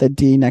 he's got the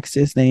D next to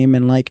his name,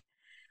 and like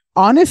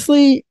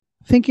honestly,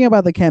 thinking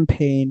about the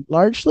campaign,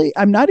 largely,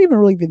 I'm not even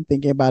really even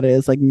thinking about it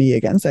as like me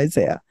against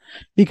Isaiah,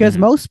 because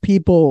most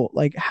people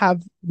like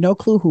have no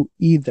clue who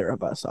either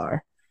of us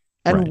are,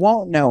 and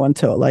won't know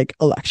until like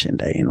election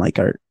day, and like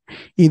are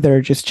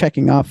either just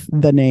checking off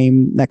the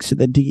name next to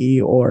the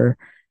D or,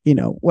 you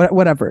know,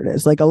 whatever it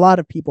is. Like a lot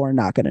of people are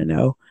not going to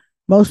know.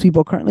 Most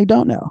people currently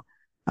don't know.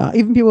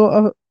 Even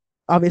people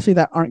obviously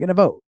that aren't going to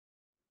vote.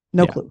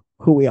 No clue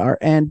who we are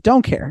and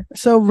don't care.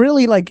 So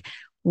really like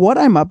what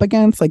I'm up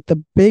against, like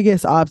the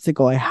biggest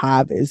obstacle I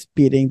have is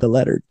beating the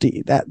letter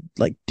D. That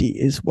like D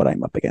is what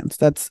I'm up against.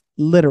 That's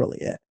literally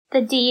it.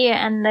 The D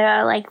and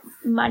the like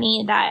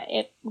money that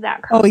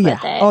comes with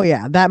it. Oh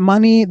yeah, that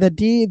money, the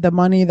D, the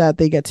money that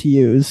they get to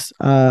use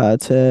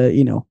to,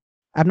 you know,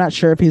 I'm not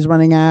sure if he's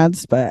running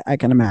ads, but I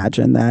can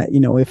imagine that, you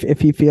know, if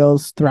he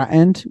feels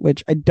threatened,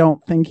 which I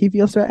don't think he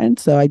feels threatened,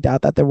 so I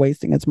doubt that they're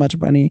wasting as much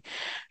money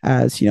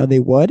as, you know, they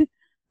would.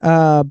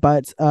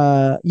 But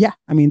yeah,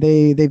 I mean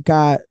they've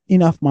got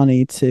enough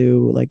money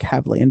to like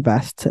heavily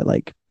invest to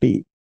like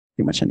beat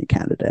pretty much any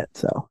candidate.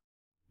 So.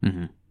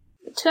 Mm-hmm.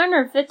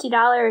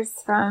 $250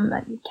 from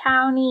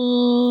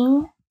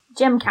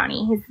Jim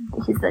County.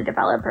 He's the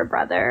developer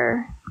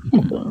brother, I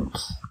think.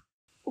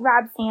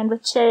 Robert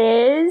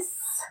Sandwiches.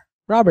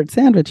 I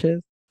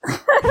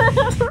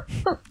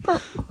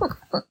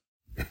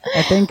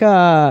think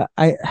I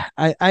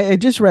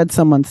just read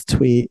someone's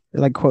tweet,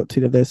 like quote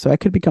tweet of this, so I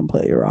could be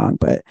completely wrong,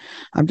 but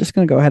I'm just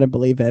gonna go ahead and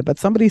believe it. But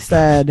somebody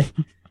said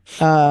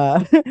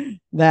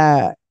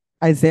that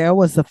Isaiah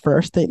was the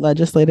first state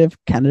legislative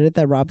candidate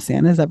that Rob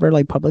Sand has ever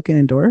like publicly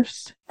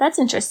endorsed. That's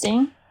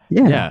interesting.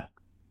 Yeah.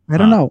 I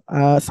don't know.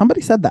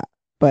 Somebody said that,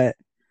 but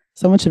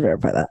someone should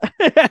verify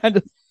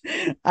that.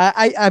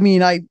 I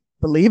mean, I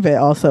believe it.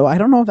 Also, I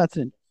don't know if that's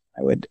an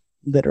I would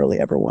literally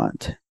ever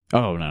want.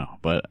 Oh no,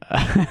 but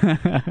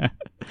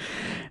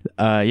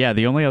yeah,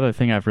 the only other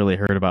thing I've really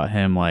heard about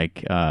him,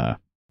 like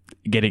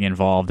getting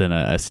involved in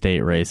a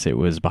state race, it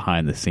was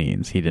behind the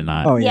scenes. He did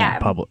not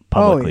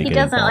publicly. He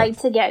doesn't like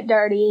to get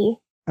dirty.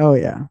 Oh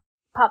yeah,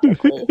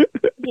 publicly.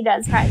 He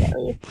does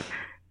privately.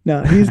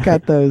 No, he's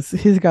got those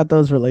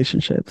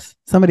relationships.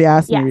 Somebody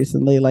asked me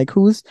recently, like,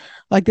 who's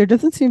like, there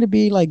doesn't seem to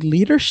be like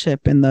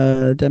leadership in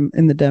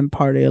the Dem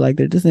party. Like,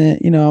 there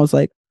doesn't, you know. I was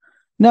like,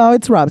 no,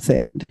 it's Rob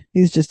Sand.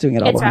 He's just doing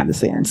it all behind the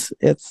scenes.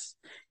 It's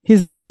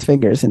his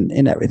fingers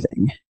in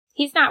everything.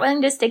 He's not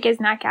willing to stick his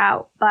neck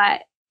out,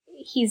 but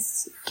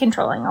he's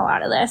controlling a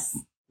lot of this.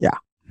 Yeah,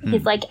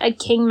 he's like a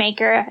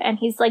kingmaker, and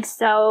he's like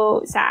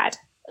so sad.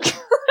 Just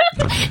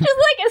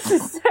like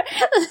the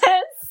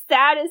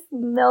saddest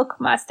milk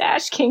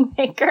mustache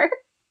kingmaker.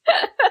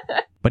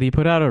 But he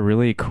put out a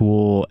really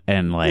cool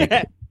and like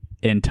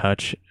in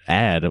touch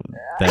ad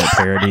that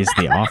parodies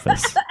The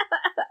Office.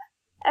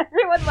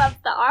 Everyone loves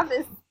The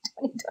Office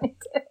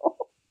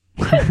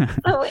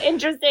 2022. So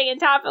interesting and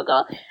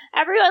topical.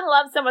 Everyone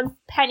loves someone's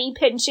penny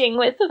pinching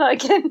with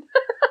fucking.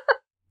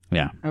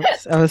 Yeah.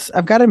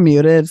 I've got it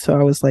muted, so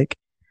I was like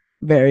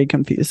very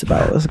confused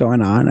about what was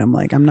going on. I'm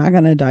like, I'm not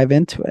gonna dive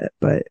into it,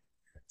 but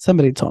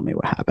somebody told me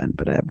what happened,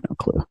 but I have no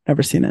clue.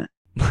 Never seen it.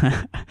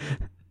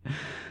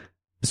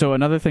 So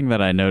another thing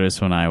that I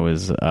noticed when I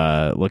was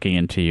looking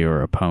into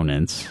your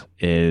opponents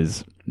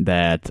is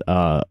that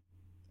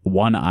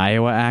One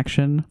Iowa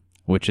Action,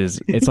 which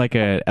is it's like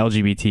a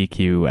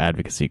LGBTQ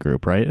advocacy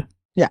group, right?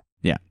 Yeah.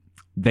 Yeah.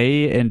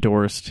 They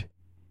endorsed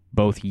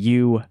both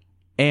you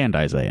and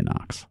Isaiah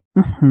Knox.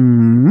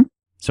 Mm-hmm.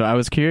 So I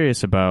was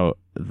curious about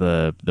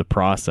the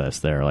process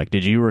there. Like,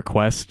 did you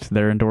request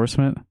their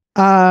endorsement?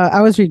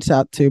 I was reached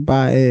out to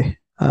by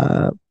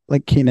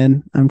like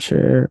Keenan. I'm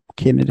sure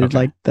Keenan did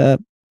like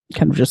the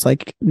kind of just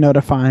like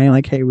notifying,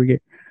 like, hey,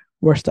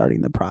 we're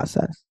starting the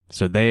process.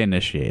 So they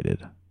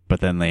initiated,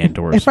 but then they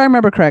endorsed. If I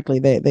remember correctly,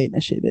 they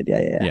initiated.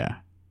 Yeah.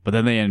 But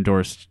then they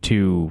endorsed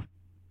two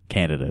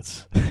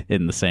candidates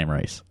in the same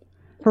race.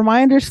 From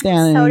my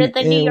understanding, so did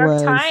the New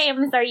York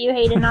Times. Are you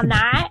hating on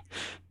that?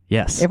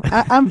 Yes.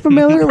 I'm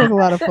familiar with a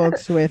lot of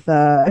folks with.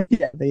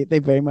 They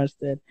very much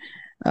did.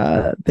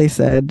 They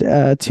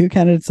said two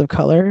candidates of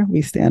color.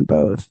 We stand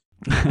both.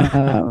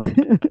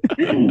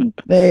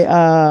 They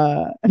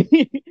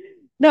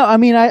no, I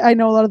mean I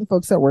know a lot of the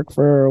folks that work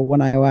for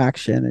One Iowa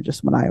Action and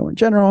just One Iowa in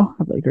general. I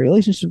have like great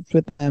relationships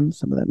with them.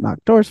 Some of them knock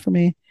doors for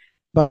me,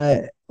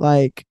 but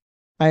like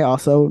I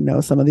also know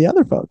some of the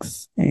other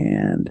folks,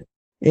 and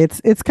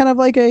it's kind of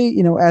like a,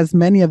 you know, as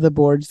many of the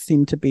boards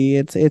seem to be.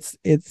 It's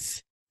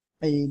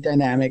a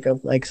dynamic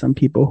of like some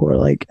people who are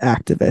like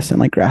activists and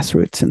like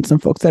grassroots, and some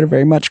folks that are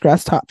very much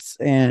grass tops.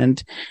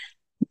 And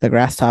the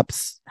grass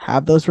tops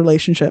have those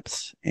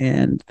relationships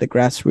and the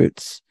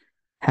grassroots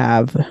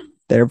have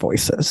their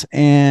voices.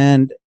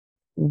 And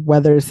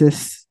whether it's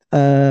this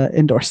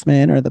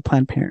endorsement or the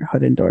Planned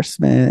Parenthood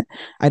endorsement,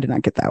 I did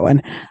not get that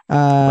one.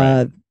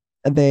 Right.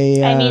 I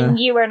mean,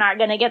 you were not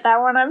going to get that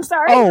one. I'm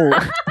sorry. Oh,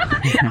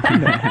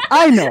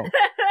 I know.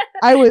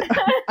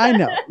 I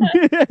know.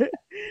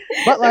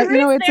 But like, you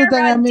know, it's a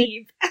dynamic.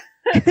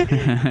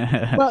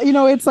 Well, you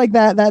know, it's like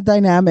that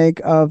dynamic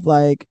of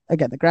like,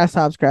 again, the grass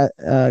tops,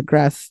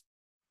 grass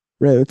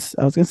roots.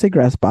 I was gonna say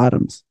grass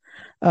bottoms.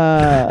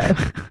 I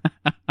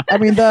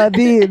mean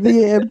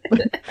the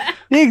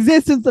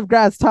existence of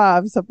grass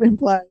tops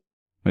implies.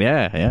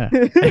 Yeah.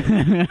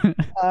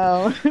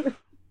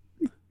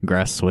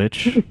 Grass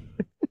switch.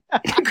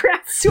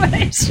 Grass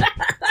switch.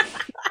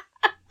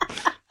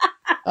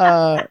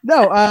 No,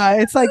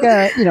 it's like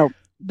you know,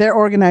 their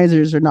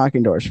organizers are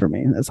knocking doors for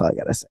me. That's all I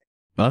gotta say.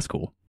 Well, that's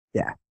cool.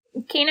 Yeah.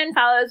 Keenan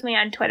follows me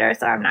on Twitter,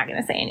 so I'm not going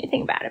to say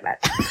anything bad about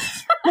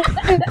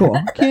it. Cool.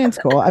 Keenan's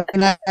cool. I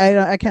mean,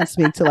 I can't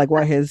speak to like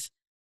what his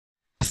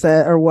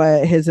set or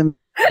what his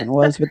intent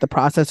was with the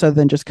process other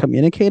than just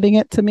communicating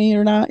it to me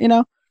or not, you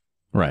know?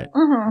 Right.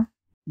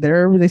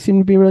 Mm-hmm. They seem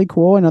to be really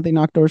cool. I know they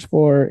knocked doors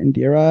for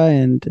Indira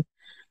and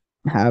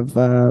have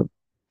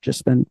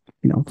just been,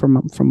 you know,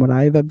 from what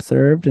I've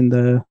observed in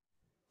the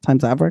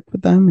times I've worked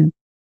with them, and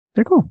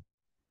they're cool.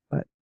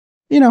 But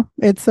you know,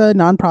 it's a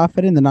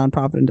nonprofit in the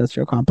nonprofit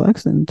industrial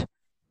complex, and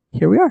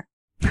here we are.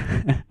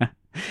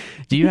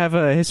 Do you have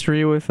a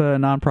history with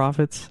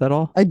nonprofits at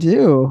all? I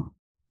do.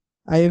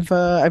 I've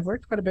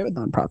worked quite a bit with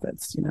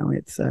nonprofits. You know,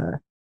 it's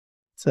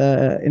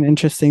an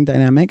interesting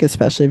dynamic,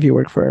 especially if you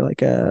work for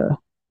like a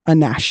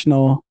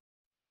national,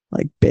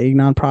 like big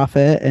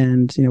nonprofit.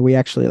 And you know, we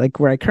actually, like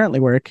where I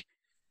currently work,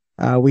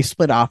 we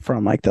split off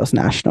from like those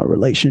national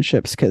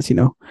relationships because, you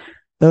know,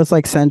 those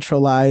like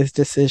centralized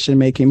decision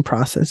making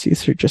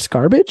processes are just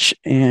garbage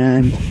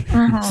and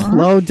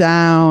slow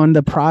down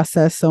the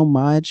process so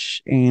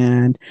much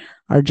and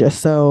are just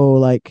so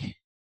like,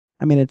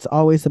 I mean, it's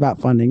always about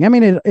funding. I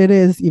mean, it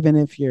is, even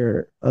if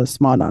you're a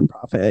small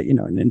nonprofit, you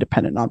know, an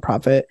independent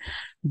nonprofit,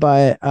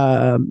 but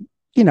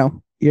you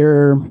know,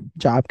 your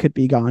job could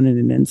be gone in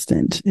an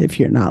instant if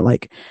you're not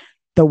like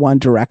the one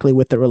directly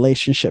with the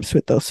relationships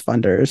with those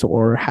funders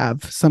or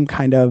have some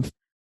kind of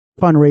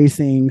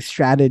fundraising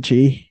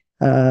strategy.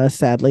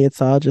 Sadly,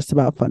 it's all just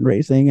about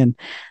fundraising. And,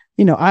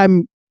 you know,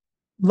 I'm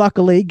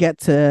luckily get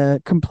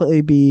to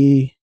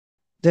completely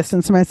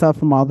distance myself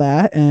from all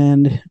that.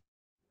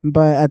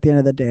 But at the end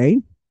of the day,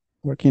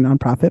 working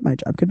nonprofit, my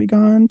job could be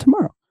gone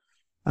tomorrow.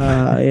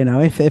 You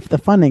know, if the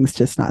funding's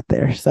just not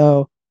there.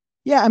 So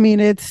yeah, I mean,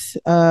 it's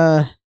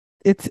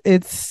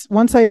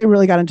once I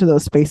really got into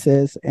those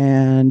spaces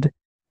and,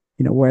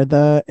 you know, where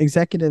the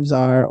executives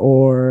are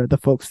or the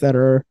folks that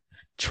are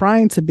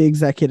trying to be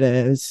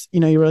executives, you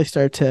know, you really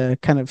start to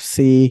kind of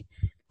see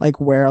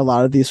like where a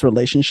lot of these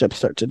relationships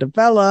start to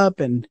develop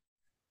and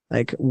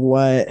like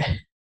what,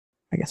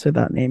 I guess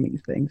without naming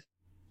things,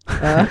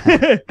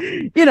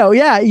 you know,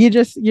 yeah,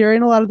 you're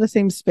in a lot of the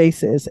same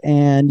spaces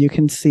and you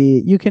can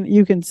see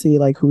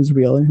like who's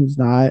real and who's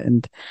not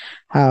and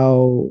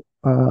how,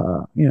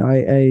 you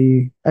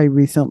know, I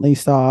recently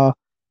saw,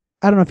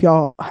 I don't know if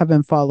y'all have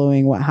been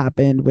following what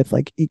happened with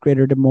like Eat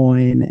Greater Des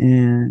Moines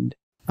and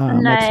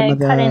like some of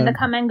cutting the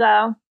come and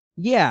go.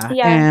 Yeah.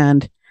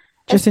 And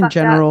just in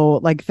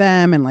general, like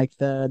them and like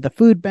the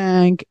food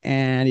bank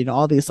and, you know,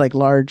 all these like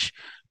large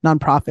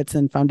nonprofits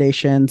and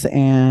foundations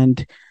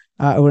and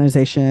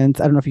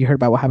organizations. I don't know if you heard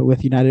about what happened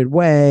with United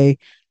Way.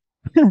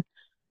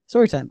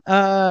 Story time.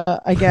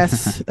 I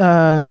guess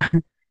there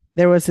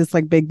was this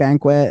like big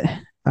banquet.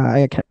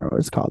 I can't remember what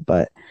it's called,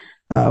 but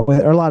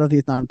where a lot of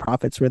these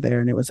nonprofits were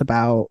there, and it was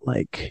about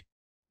like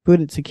food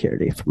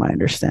insecurity, from my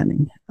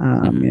understanding.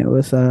 It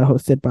was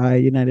hosted by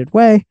United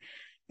Way,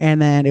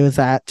 and then it was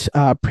at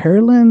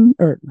Prairieland,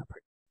 or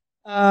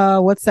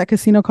what's that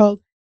casino called?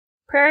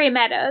 Prairie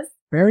Meadows.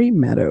 Prairie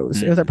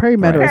Meadows. It was at Prairie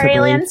Meadows.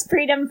 Prairie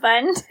Freedom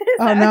Fund.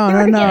 Oh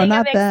no,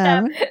 not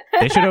them.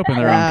 They should open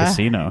their own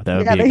casino. That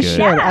would be good. Should.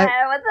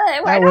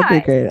 That would be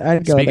great.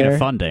 I'd go Speaking there. of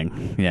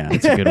funding, yeah,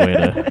 it's a good way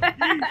to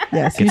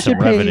yes, get some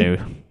revenue.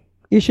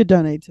 You should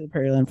donate to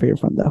Prairieland for your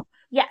fund, though.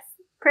 Yes.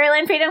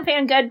 Prairieland Freedom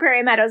Fund good,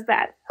 Prairie Meadows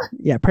bad.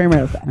 Yeah, Prairie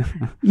Meadows bad.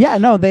 Yeah,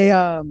 no, they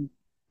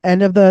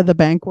end of the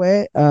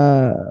banquet,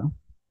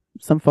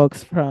 some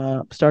folks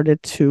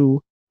started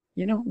to,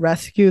 you know,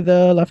 rescue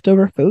the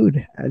leftover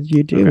food, as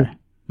you do. Okay.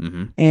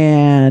 Mm-hmm.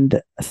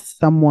 And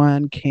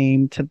someone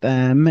came to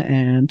them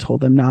and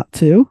told them not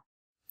to.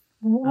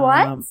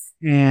 What?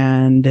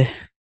 And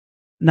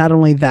not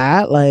only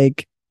that,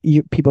 like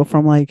people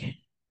from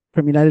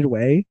United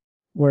Way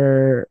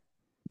were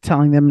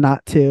telling them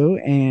not to,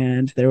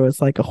 and there was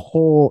like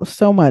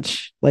so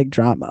much like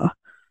drama,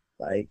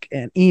 like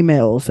and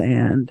emails,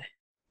 and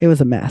it was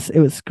a mess.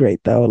 It was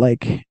great though.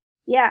 Like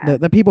yeah,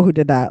 the people who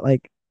did that,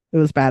 like it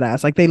was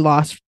badass. Like they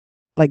lost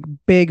like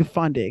big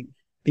funding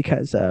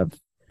because of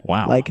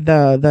like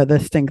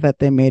the stink that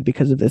they made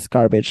because of this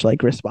garbage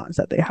like response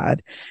that they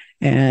had.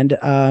 And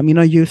you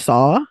know, you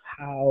saw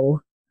how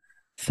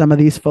some of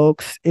these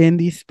folks in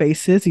these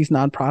spaces, these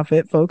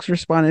nonprofit folks,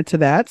 responded to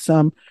that.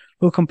 Some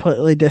who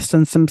completely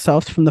distanced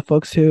themselves from the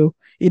folks who,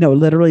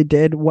 literally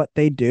did what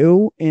they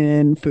do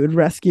in food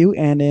rescue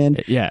and in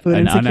food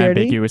an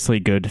insecurity. Unambiguously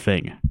good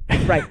thing.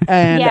 Right.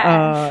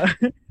 And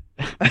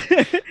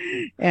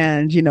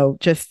and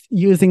just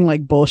using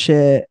like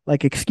bullshit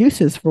like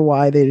excuses for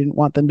why they didn't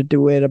want them to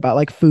do it, about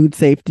like food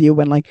safety,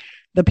 when like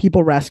the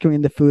people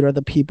rescuing the food are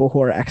the people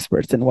who are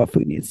experts in what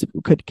food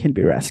can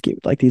be rescued.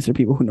 Like these are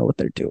people who know what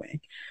they're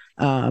doing.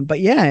 But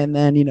yeah, and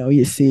then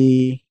you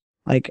see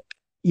like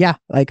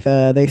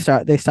they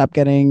stopped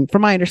getting,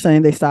 from my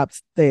understanding,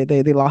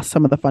 they lost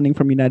some of the funding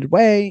from United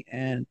Way,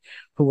 and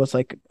who was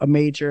like a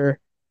major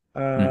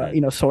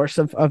source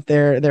of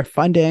their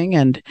funding,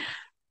 and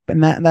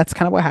that's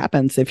kind of what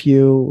happens if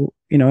and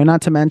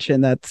not to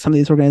mention that some of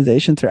these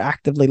organizations are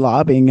actively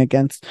lobbying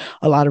against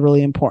a lot of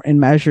really important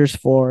measures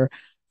for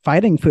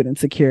fighting food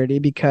insecurity,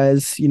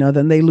 because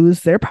then they lose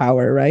their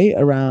power, right,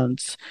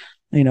 around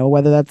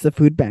whether that's the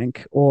food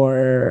bank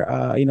or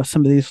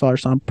some of these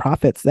large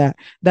nonprofits that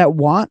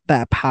want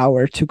that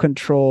power to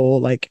control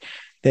like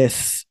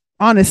this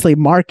honestly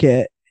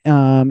market.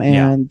 I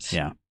mean,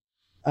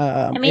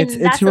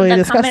 that's really what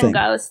the disgusting. Come and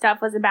Go stuff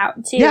was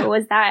about too.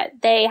 Was that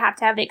they have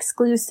to have the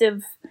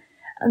exclusive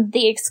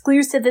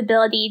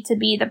ability to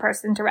be the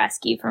person to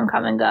rescue from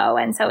Come and Go,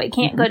 and so it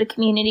can't go to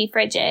community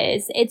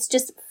fridges. It's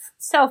just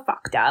so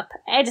fucked up.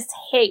 I just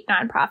hate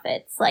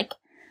nonprofits. Like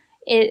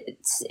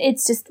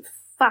it's just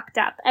fucked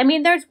up. I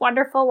mean, there's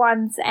wonderful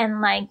ones,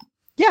 and like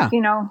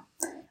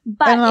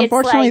but and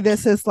unfortunately,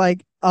 this is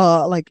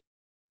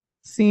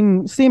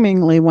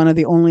seemingly one of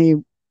the only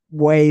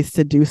ways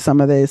to do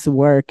some of this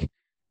work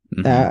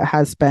that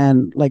has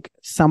been like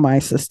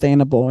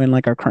semi-sustainable in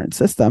like our current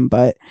system.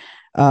 But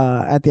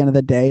at the end of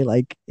the day,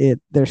 like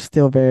they're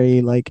still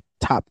very like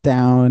top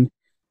down.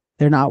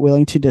 They're not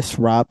willing to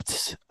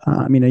disrupt.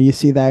 You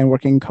see that in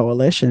working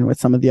coalition with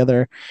some of the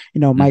other,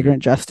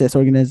 migrant justice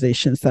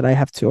organizations that I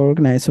have to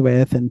organize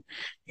with, and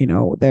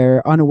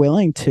they're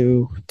unwilling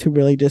to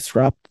really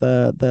disrupt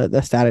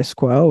the status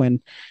quo,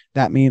 and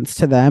that means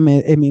to them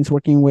it means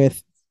working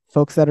with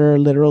folks that are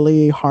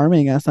literally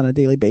harming us on a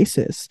daily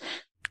basis.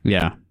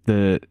 Yeah,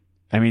 these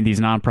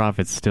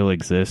nonprofits still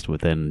exist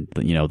within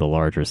the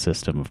larger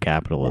system of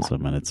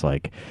capitalism, and it's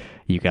like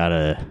you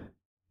gotta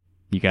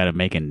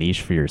make a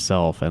niche for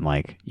yourself and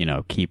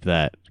keep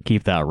that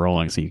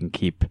rolling so you can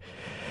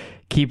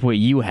keep what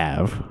you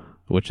have,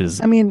 which is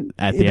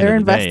they're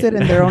invested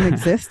in their own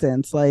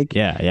existence. Like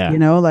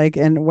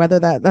and whether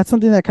that's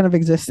something that kind of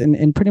exists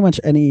in pretty much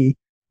any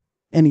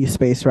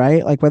space,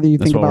 right? Like whether you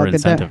think about we're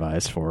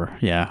incentivized for,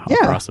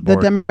 across the board.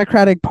 The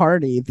Democratic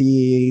Party,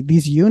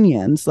 these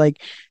unions,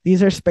 like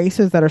these are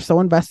spaces that are so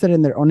invested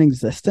in their own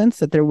existence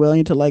that they're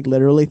willing to like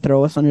literally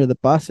throw us under the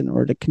bus in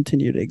order to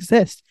continue to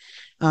exist.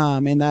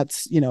 And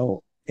that's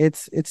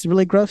it's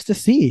really gross to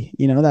see.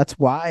 That's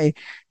why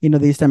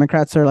these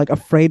Democrats are like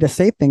afraid to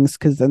say things,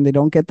 because then they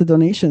don't get the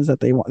donations that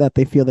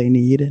they feel they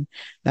need, and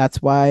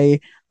that's why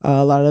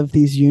a lot of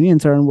these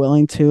unions are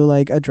unwilling to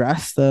like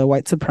address the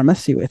white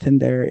supremacy within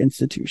their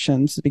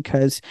institutions,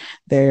 because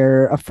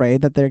they're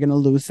afraid that they're going to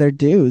lose their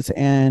dues.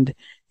 And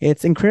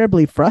it's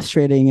incredibly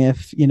frustrating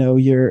if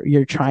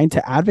you're trying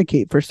to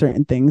advocate for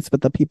certain things,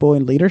 but the people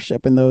in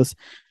leadership in those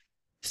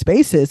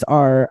spaces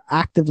are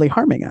actively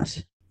harming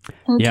us.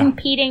 And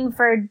competing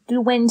for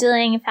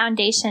dwindling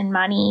foundation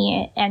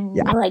money and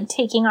like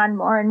taking on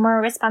more and more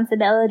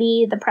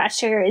responsibility. The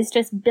pressure is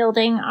just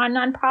building on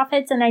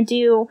nonprofits. And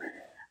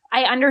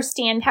I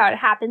understand how it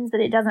happens, but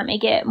it doesn't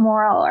make it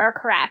moral or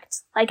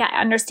correct. Like,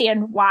 I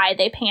understand why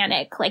they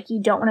panic. Like,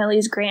 you don't want to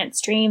lose grant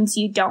streams.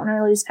 You don't want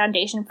to lose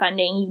foundation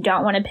funding. You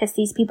don't want to piss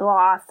these people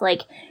off.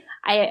 Like,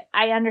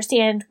 I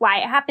understand why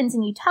it happens,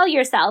 and you tell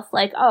yourself,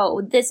 like,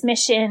 oh, this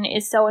mission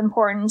is so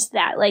important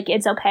that, like,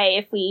 it's okay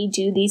if we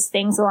do these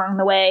things along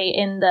the way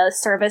in the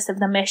service of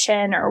the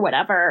mission or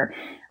whatever.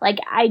 Like,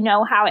 I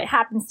know how it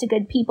happens to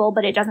good people,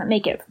 but it doesn't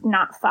make it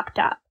not fucked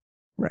up.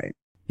 Right.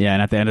 Yeah,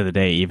 and at the end of the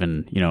day,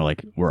 even,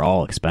 like, we're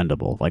all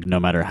expendable. Like,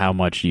 no matter how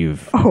much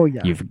you've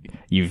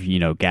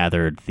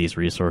gathered these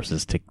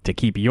resources to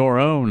keep your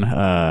own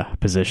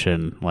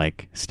position,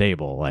 like,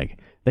 stable, like,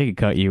 they could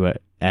cut you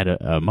at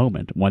a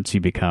moment once you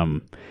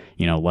become,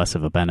 less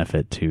of a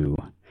benefit to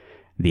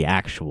the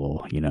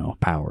actual,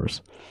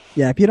 powers.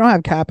 Yeah, if you don't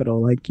have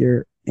capital, like,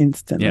 you're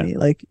instantly,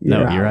 like,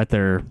 you're at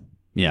their,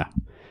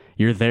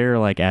 you're there,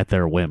 like, at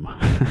their whim.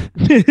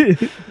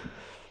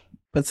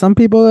 But some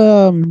people,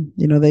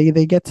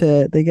 they get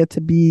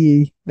to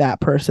be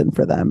that person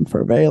for them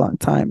for a very long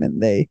time,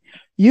 and they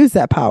use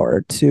that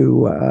power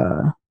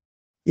to,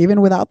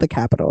 even without the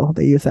capital,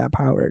 they use that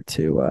power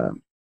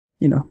to,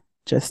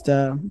 just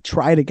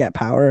try to get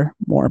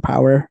more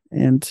power,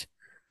 and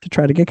to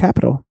try to get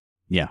capital.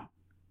 Yeah,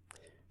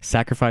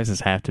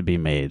 sacrifices have to be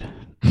made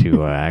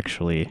to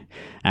actually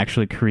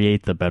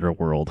create the better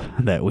world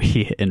that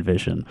we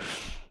envision.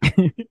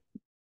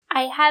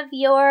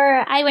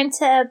 I went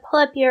to pull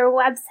up your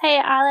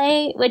website,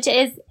 Ale, which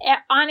it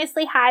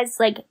honestly has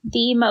like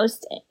the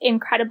most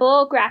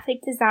incredible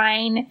graphic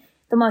design.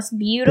 the most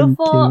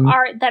beautiful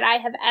art that I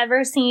have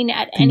ever seen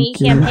at any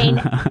campaign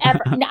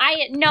ever.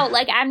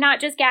 I'm not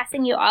just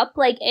gassing you up.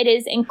 Like, it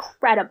is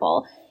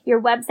incredible. Your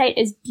website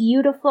is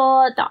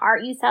beautiful. The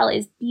art you sell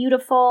is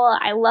beautiful.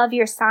 I love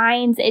your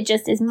signs. It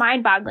just is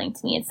mind-boggling to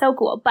me. It's so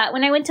cool. But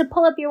when I went to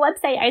pull up your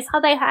website, I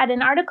saw they had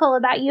an article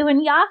about you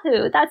in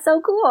Yahoo. That's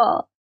so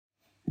cool.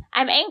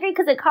 I'm angry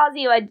because it calls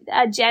you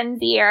a Gen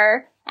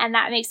Zer, and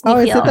that makes me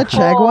feel is it the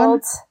Chegg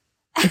one?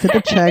 Is it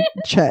the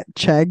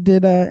Chegg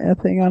did a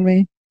thing on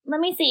me? Let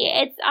me see.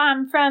 It's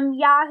from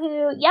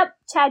Yahoo. Yep,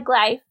 Chegg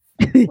Life.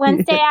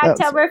 Wednesday,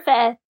 October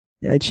 5th.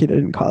 Yeah, I cheated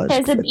in college.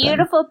 There's a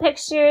beautiful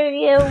picture of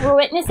you. We're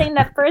witnessing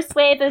the first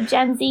wave of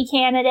Gen Z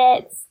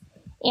candidates,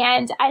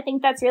 and I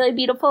think that's really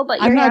beautiful.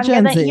 But you're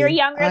younger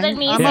than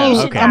me.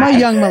 I'm a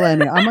young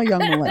millennial.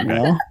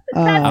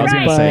 I was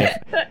going to say,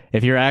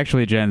 if you're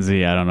actually Gen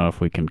Z, I don't know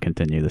if we can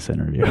continue this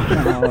interview.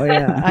 Oh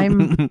yeah,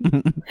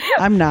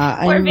 I'm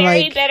not. We're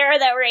very bitter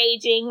that we're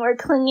aging. We're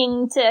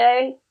clinging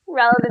to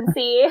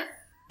relevancy.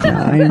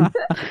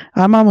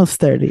 I'm almost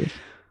 30.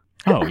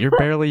 Oh, you're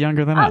barely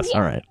younger than us. Yeah.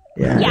 All right.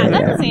 Yeah.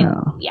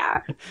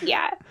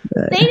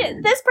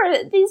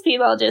 These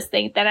people just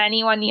think that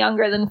anyone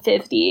younger than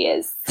 50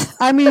 is.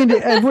 I mean,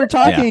 if we're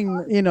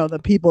talking,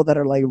 the people that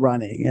are like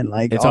running and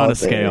like it's on a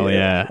scale,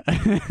 yeah.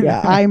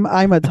 Yeah,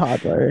 I'm a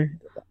toddler.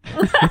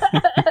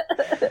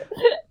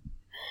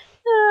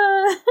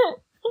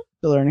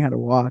 Still learning how to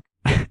walk.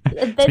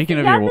 Speaking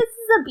of this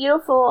is a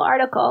beautiful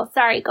article.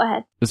 Sorry, go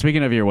ahead.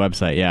 Speaking of your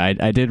website, yeah,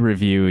 I did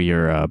review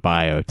your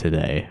bio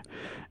today.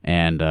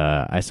 And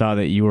I saw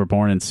that you were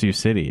born in Sioux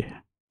City.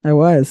 I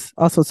was.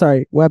 Also,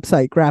 sorry,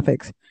 website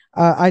graphics.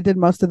 I did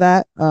most of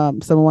that.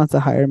 Someone wants to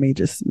hire me,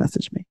 just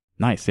message me.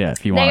 Nice, yeah.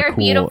 If you want a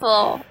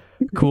beautiful.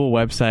 Cool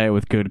website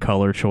with good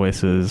color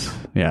choices.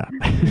 Yeah.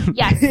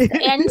 Yes.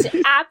 And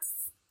apps,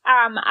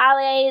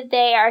 Ale,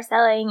 they are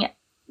selling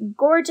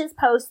gorgeous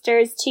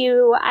posters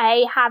too.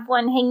 I have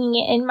one hanging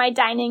in my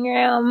dining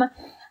room.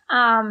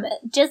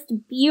 Just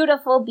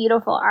beautiful,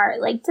 beautiful art,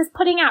 like just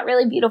putting out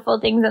really beautiful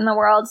things in the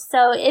world.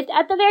 So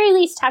at the very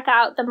least, check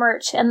out the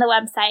merch and the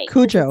website.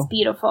 Cujo. It's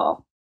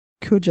beautiful.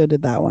 Cujo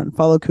did that one.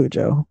 Follow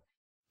Cujo.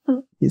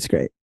 He's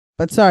great.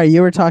 But sorry,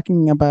 you were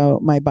talking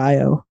about my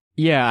bio.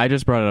 Yeah, I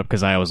just brought it up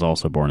because I was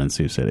also born in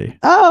Sioux City.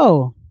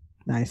 Oh,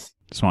 nice.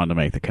 Just wanted to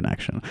make the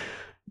connection.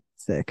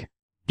 Sick.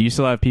 Do you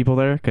still have people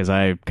there? Because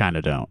I kind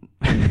of don't.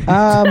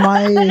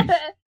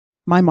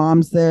 My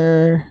mom's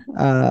there,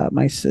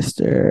 my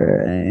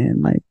sister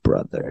and my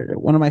brother.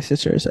 One of my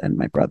sisters and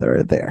my brother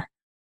are there.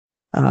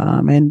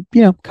 And,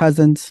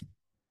 cousins,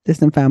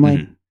 distant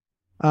family.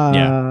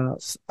 A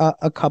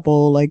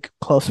couple, like,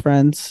 close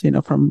friends,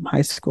 from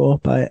high school.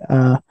 But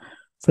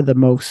for the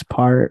most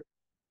part,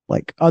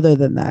 like, other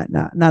than that,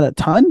 not a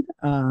ton.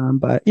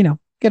 But,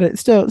 get it.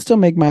 Still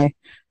make my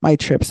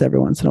trips every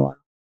once in a while.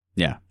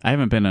 Yeah, I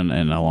haven't been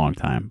in a long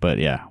time. But,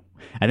 yeah,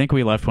 I think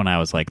we left when I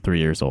was, like, 3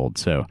 years old.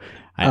 So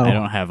I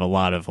don't have a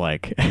lot of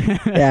like.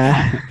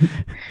 Yeah.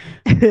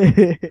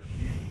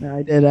 No,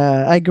 I did.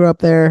 I grew up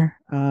there,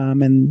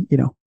 and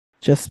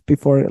just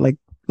before like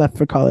left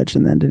for college,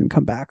 and then didn't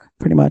come back.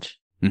 Pretty much.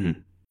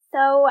 Mm-hmm.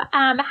 So,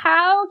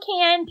 how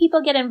can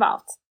people get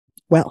involved?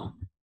 Well,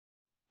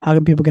 how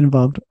can people get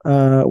involved?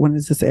 When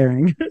is this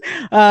airing?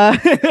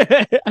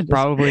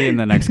 Probably in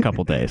the next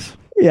couple days.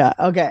 Yeah.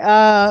 Okay.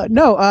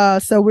 No.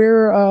 So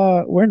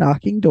we're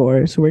knocking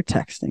doors. We're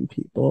texting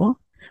people.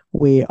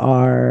 We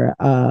are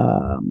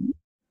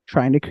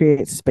trying to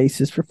create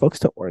spaces for folks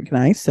to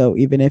organize. So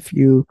even if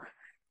you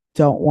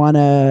don't want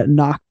to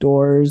knock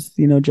doors,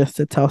 just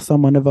to tell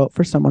someone to vote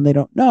for someone they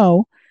don't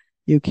know,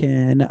 you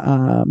can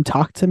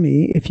talk to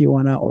me if you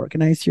want to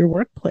organize your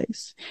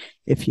workplace,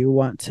 if you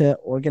want to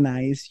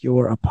organize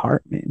your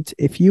apartment,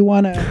 if you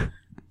want to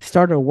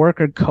start a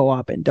worker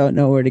co-op and don't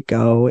know where to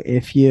go,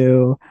 if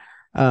you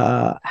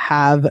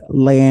have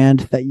land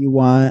that you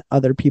want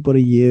other people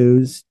to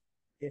use,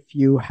 if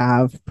you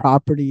have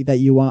property that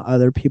you want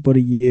other people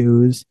to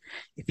use,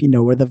 if you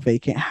know where the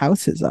vacant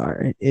houses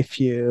are, if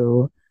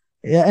you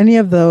any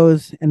of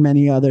those and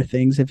many other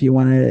things, if you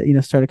want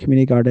to start a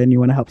community garden, you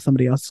want to help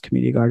somebody else's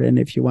community garden,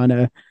 if you want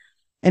to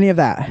any of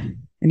that,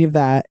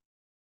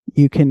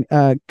 you can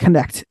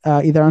connect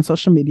either on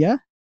social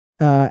media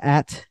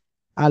at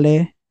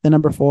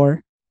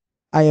Ale4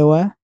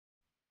 Iowa,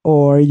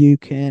 or you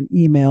can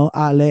email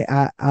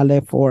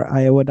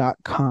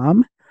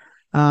ale@ale4iowa.com.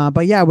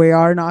 But yeah, we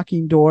are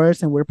knocking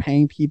doors and we're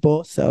paying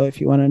people. So if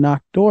you want to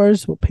knock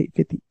doors, we'll pay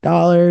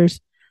 $50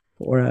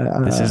 for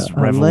this is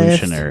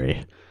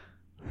revolutionary.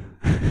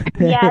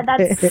 Yeah,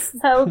 that's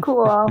so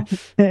cool.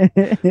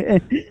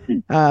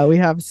 We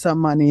have some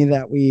money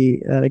that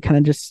I kind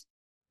of just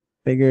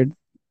figured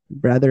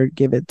rather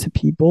give it to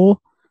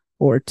people,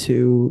 or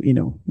to,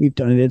 we've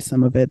donated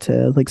some of it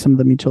to like some of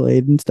the mutual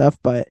aid and stuff,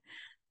 but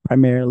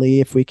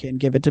primarily if we can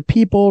give it to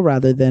people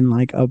rather than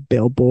like a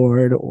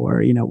billboard,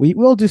 or we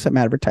will do some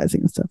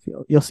advertising and stuff,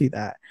 you'll see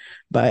that.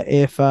 But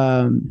if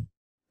I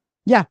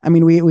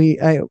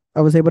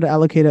was able to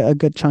allocate a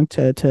good chunk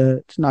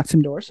to knock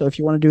some doors, so if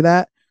you want to do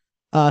that,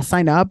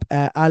 sign up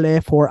at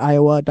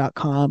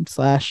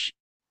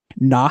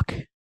aleforiowa.com/knock.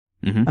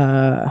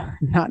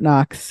 Not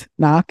knocks,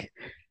 knock.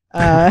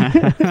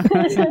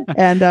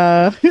 And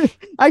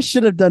I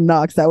should have done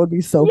knocks. That would be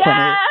so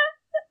funny.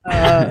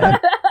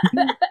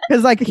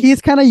 Because like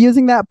he's kind of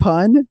using that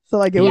pun, so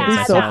like it would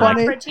be so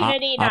funny.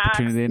 Opportunity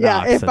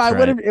yeah, if I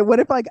would have, what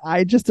if like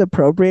I just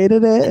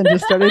appropriated it and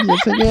just started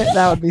using it?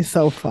 That would be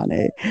so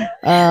funny.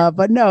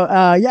 But no,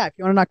 yeah, if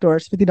you want to knock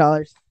doors,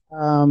 $50.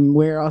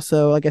 We're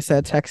also, like I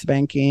said, text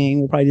banking.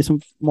 We'll probably do some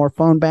more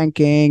phone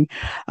banking,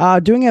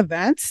 doing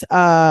events.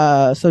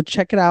 So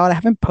check it out. I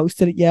haven't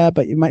posted it yet,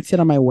 but you might see it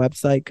on my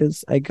website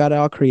because I got it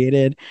all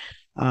created.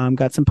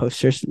 Got some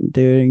posters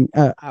doing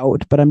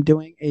out, but I'm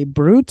doing a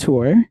brew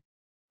tour.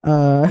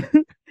 Which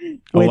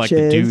like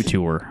the Do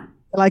Tour.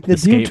 Like the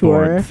Do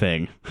Tour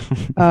thing.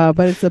 But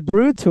it's a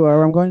brew tour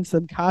where I'm going to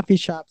some coffee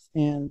shops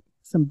and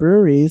some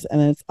breweries,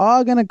 and it's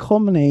all going to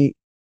culminate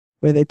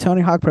with a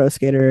Tony Hawk Pro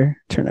Skater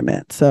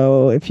tournament.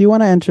 So if you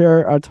want to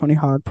enter our Tony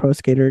Hawk Pro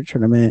Skater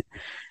tournament,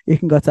 you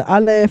can go to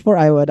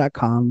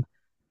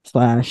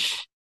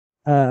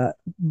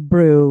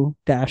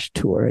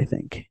aleforiowa.com/brew-tour, I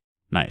think.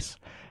 Nice.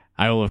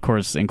 I will, of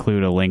course,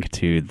 include a link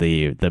to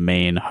the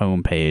main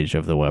homepage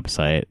of the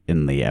website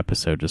in the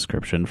episode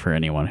description for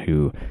anyone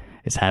who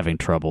is having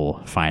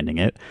trouble finding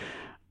it.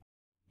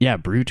 Yeah,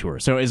 Brew Tour.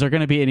 So is there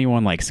going to be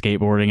anyone like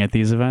skateboarding at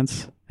these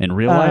events in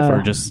real life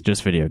or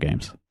just video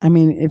games? I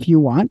mean, if you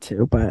want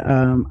to, but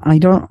I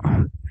don't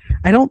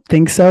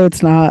think so.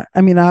 It's not.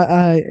 I mean,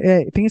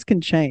 things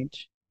can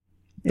change.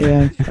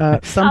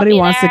 If somebody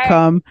wants to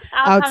come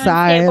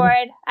outside, come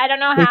I don't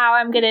know how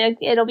I'm gonna.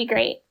 It'll be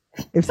great.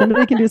 If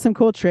somebody can do some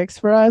cool tricks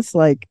for us,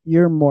 like,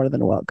 you're more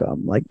than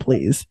welcome. Like,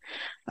 please.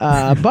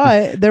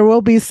 But there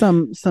will be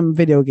some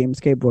video game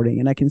skateboarding,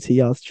 and I can see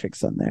y'all's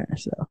tricks on there.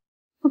 So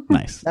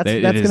nice. That's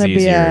going to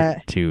be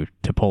to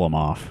pull them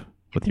off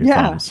with your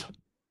thumbs.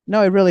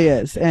 No, it really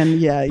is. And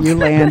yeah, you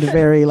land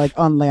very like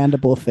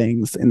unlandable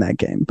things in that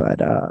game. But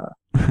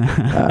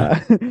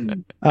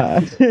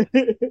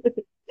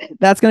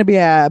that's going to be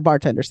a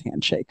bartender's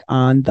handshake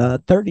on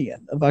the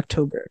 30th of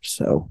October.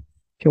 So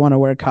if you want to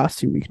wear a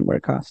costume, you can wear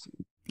a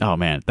costume. Oh,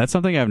 man. That's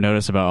something I've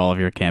noticed about all of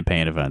your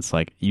campaign events.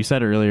 Like you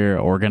said earlier,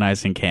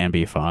 organizing can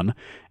be fun.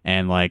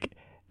 And like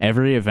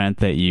every event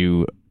that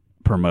you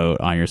promote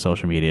on your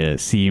social media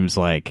seems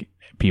like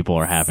people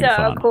are having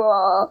fun. So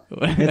cool.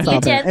 It's you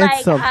did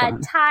like a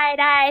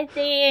tie-dye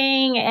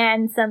thing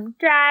and some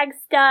drag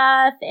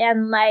stuff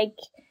and like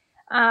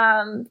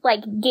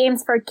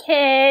games for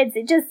kids.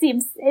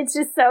 It's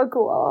just so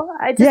cool.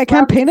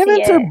 Campaign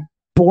events are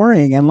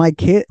boring and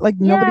nobody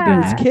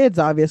does kids,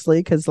 obviously,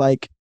 because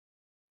like,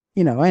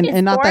 you know,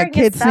 and not that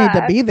kids need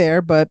to be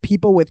there, but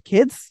people with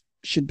kids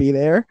should be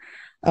there.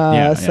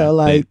 So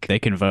like they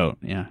can vote.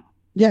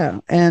 Yeah,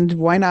 and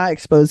why not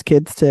expose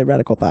kids to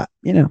radical thought?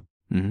 You know,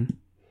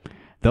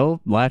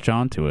 they'll latch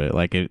onto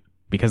it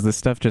because this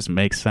stuff just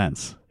makes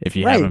sense if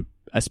you haven't,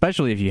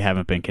 especially if you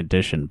haven't been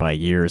conditioned by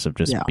years of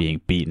just being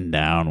beaten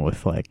down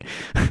with like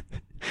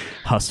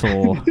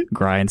hustle,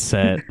 grind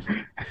set.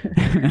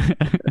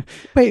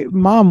 Wait,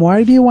 Mom,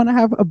 why do you want to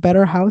have a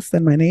better house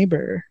than my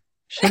neighbor?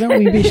 Shouldn't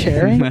we be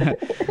sharing?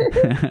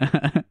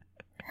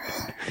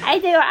 I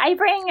do. I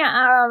bring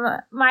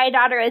my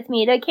daughter with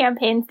me to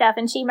campaign stuff,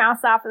 and she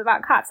mouths off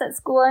about cops at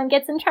school and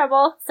gets in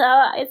trouble. So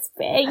it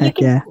makes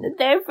sense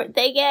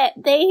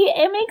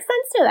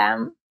to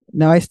them.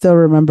 No, I still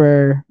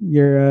remember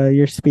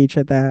your speech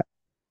at that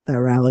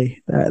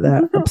rally.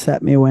 That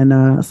upset me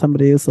when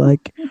somebody was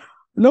like,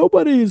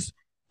 "Nobody's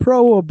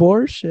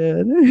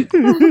pro-abortion."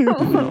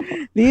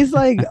 These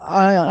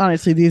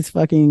honestly, these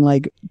fucking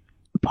like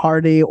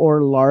party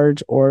or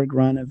large org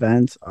run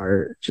events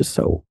are just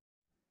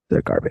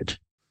they're garbage.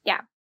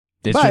 Yeah.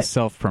 It's just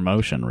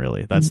self-promotion,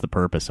 really. That's the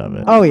purpose of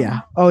it. Oh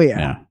yeah.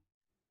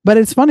 But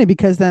it's funny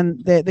because then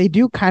they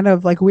do kind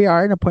of like, we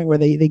are in a point where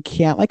they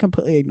can't like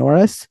completely ignore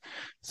us.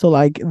 So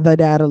like the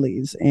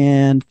Dadalees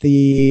and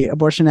the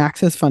Abortion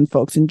Access Fund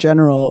folks in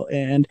general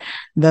and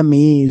the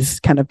Me's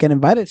kind of get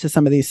invited to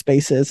some of these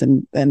spaces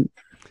and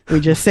we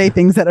just say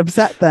things that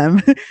upset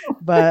them.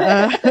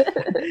 But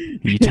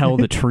you tell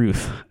the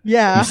truth.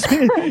 Yeah.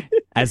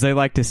 As they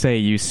like to say,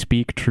 you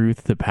speak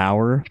truth to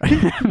power.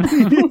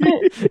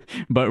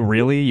 But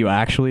really, you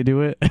actually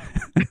do it.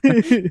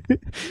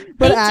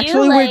 But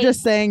actually, we're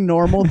just saying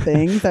normal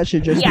things that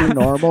should just be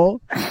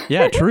normal.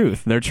 Yeah,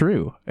 truth. They're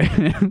true.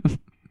 These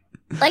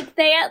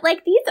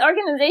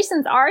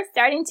organizations are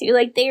starting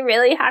to they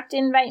really have to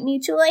invite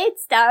mutual aid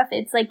stuff.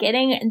 It's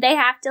they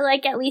have to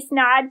at least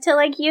nod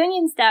to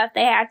union stuff.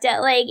 They have to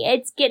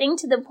it's getting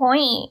to the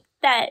point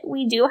that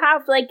we do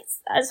have a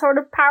sort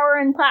of power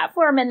and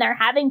platform, and they're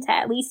having to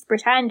at least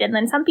pretend, and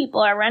then some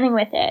people are running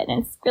with it,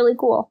 and it's really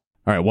cool.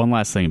 All right, one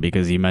last thing,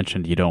 because you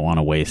mentioned you don't want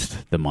to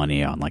waste the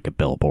money on a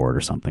billboard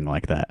or something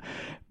like that,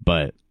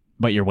 but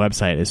your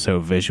website is so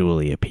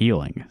visually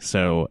appealing.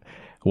 So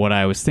what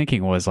I was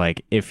thinking was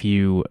if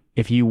you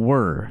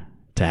were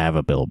to have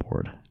a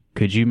billboard,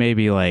 could you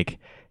maybe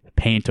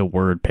paint a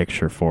word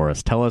picture for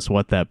us? Tell us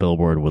what that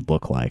billboard would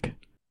look like.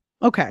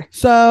 Okay,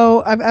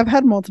 so I've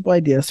had multiple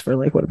ideas for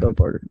like what a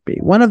billboard would be.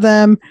 One of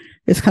them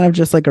is kind of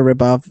just like a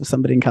ripoff of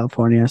somebody in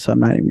California, so I'm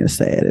not even gonna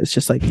say it. It's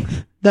just like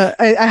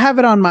I have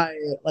it on my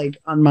like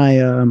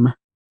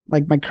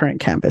my current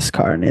campus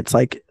car, and it's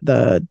like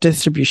the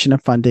distribution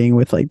of funding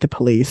with like the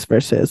police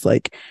versus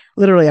like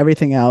literally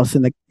everything else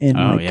in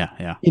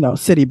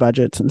city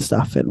budgets and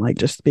stuff, and like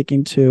just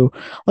speaking to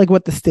like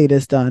what the state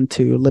has done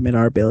to limit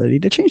our ability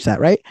to change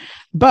that, right?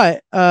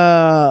 But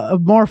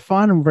more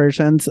fun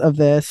versions of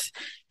this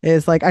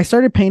is like I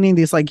started painting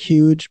these like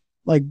huge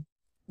like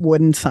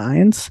wooden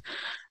signs,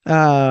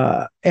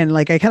 and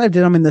like I kind of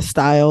did them in the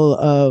style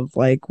of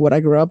like what I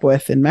grew up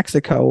with in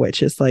Mexico,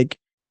 which is like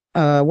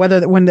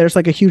when there's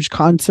like a huge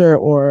concert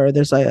or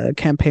there's like a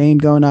campaign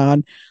going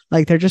on,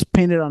 like they're just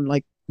painted on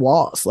like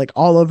walls like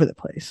all over the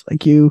place.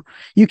 Like you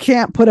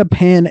can't put a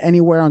pin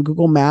anywhere on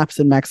Google Maps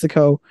in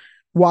Mexico,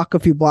 walk a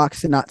few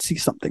blocks and not see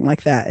something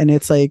like that. And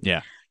it's like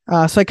so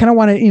I kind of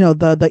wanted,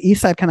 the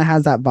east side kind of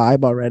has that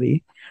vibe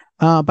already.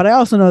 But I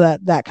also know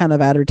that kind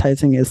of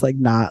advertising is like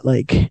not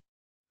like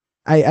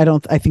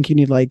I think you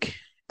need like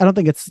I don't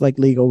think it's like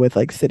legal with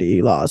like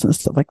city laws and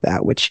stuff like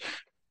that, which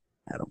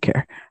I don't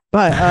care.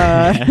 But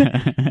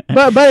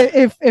but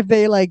if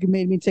they like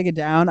made me take it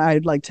down,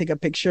 I'd like take a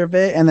picture of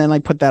it and then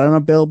like put that on a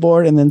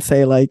billboard and then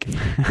say like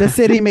the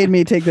city made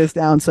me take this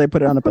down, so I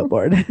put it on a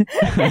billboard.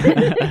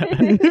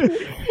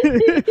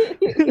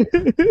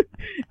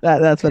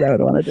 That's what I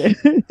would want to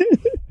do.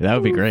 That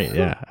would be great.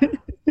 Yeah,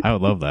 I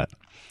would love that.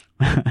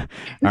 All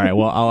right.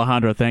 Well,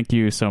 Alejandro, thank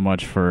you so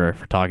much for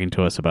talking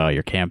to us about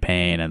your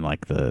campaign and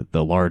like the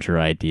larger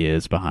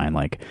ideas behind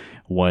like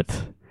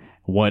what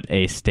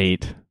a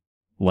state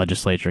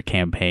legislature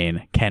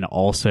campaign can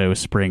also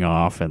spring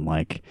off and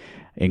like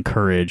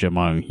encourage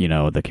among,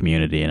 the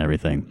community and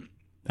everything.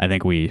 I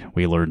think we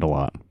learned a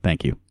lot.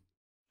 Thank you.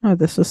 Oh,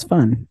 this was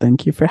fun.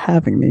 Thank you for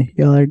having me.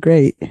 Y'all are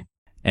great.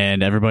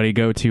 And everybody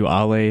go to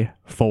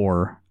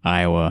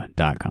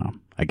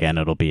ale4iowa.com. Again,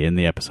 it'll be in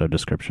the episode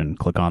description.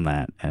 Click on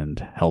that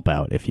and help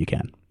out if you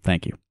can.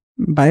 Thank you.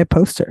 Buy a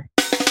poster.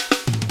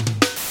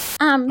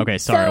 Okay,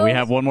 sorry. So, we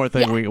have one more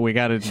thing. Yeah. We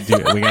got to do.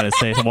 We got to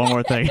say one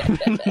more thing.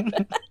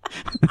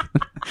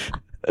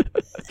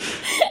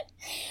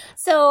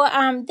 So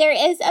there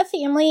is a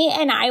family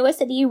in Iowa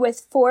City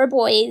with 4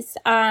 boys.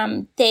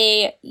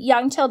 They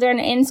young children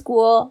in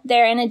school.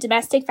 They're in a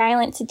domestic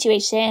violence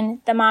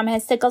situation. The mom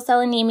has sickle cell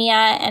anemia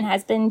and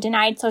has been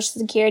denied Social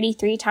Security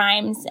 3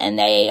 times, and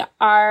they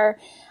are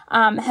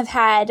have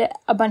had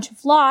a bunch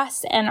of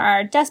loss and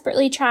are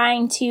desperately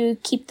trying to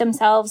keep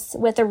themselves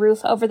with a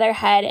roof over their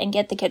head and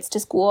get the kids to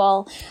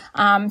school.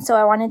 So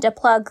I wanted to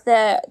plug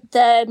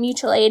the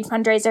mutual aid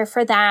fundraiser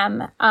for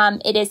them.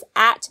 It is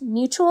at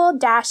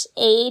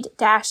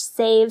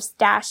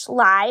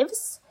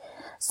mutual-aid-saves-lives.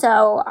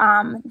 So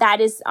that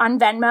is on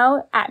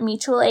Venmo at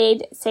Mutual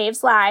Aid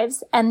Saves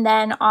Lives. And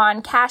then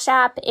on Cash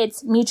App,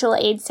 it's Mutual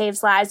Aid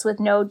Saves Lives with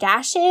no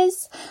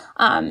dashes.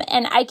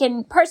 And I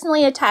can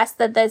personally attest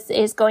that this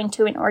is going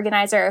to an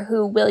organizer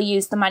who will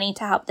use the money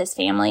to help this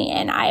family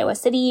in Iowa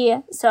City.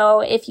 So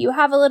if you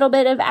have a little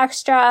bit of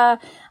extra,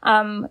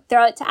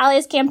 throw it to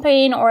Ali's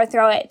campaign or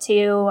throw it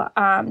to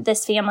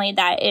this family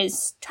that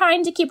is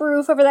trying to keep a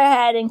roof over their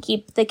head and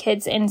keep the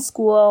kids in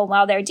school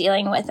while they're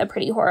dealing with a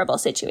pretty horrible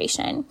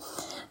situation.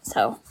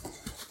 So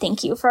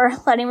thank you for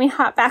letting me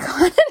hop back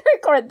on and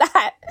record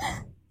that.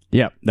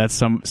 Yep,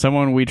 that's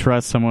someone we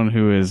trust, someone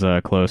who is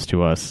close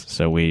to us.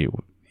 So we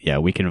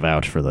can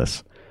vouch for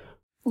this.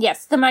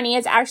 Yes, the money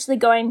is actually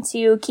going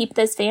to keep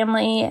this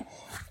family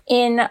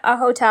in a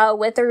hotel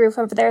with a roof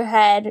over their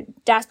head,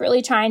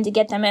 desperately trying to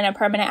get them in a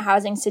permanent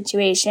housing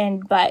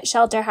situation. But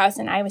Shelter House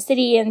in Iowa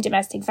City and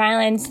domestic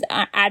violence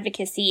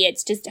advocacy,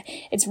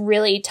 it's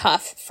really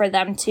tough for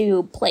them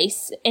to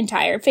place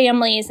entire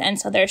families. And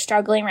so they're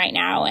struggling right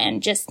now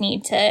and just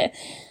need to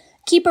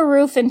keep a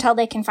roof until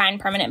they can find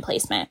permanent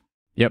placement.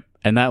 Yep.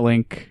 And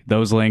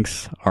those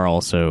links are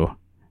also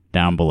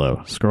down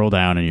below. Scroll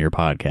down in your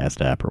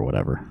podcast app or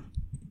whatever.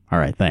 All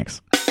right.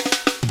 Thanks.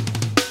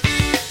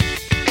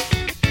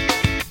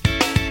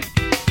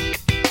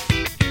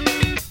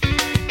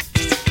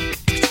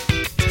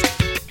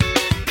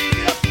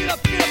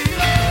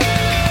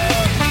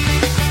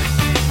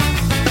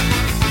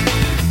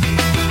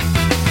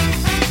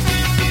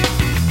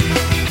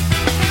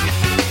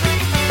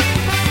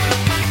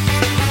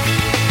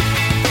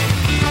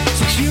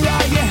 Here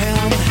I am.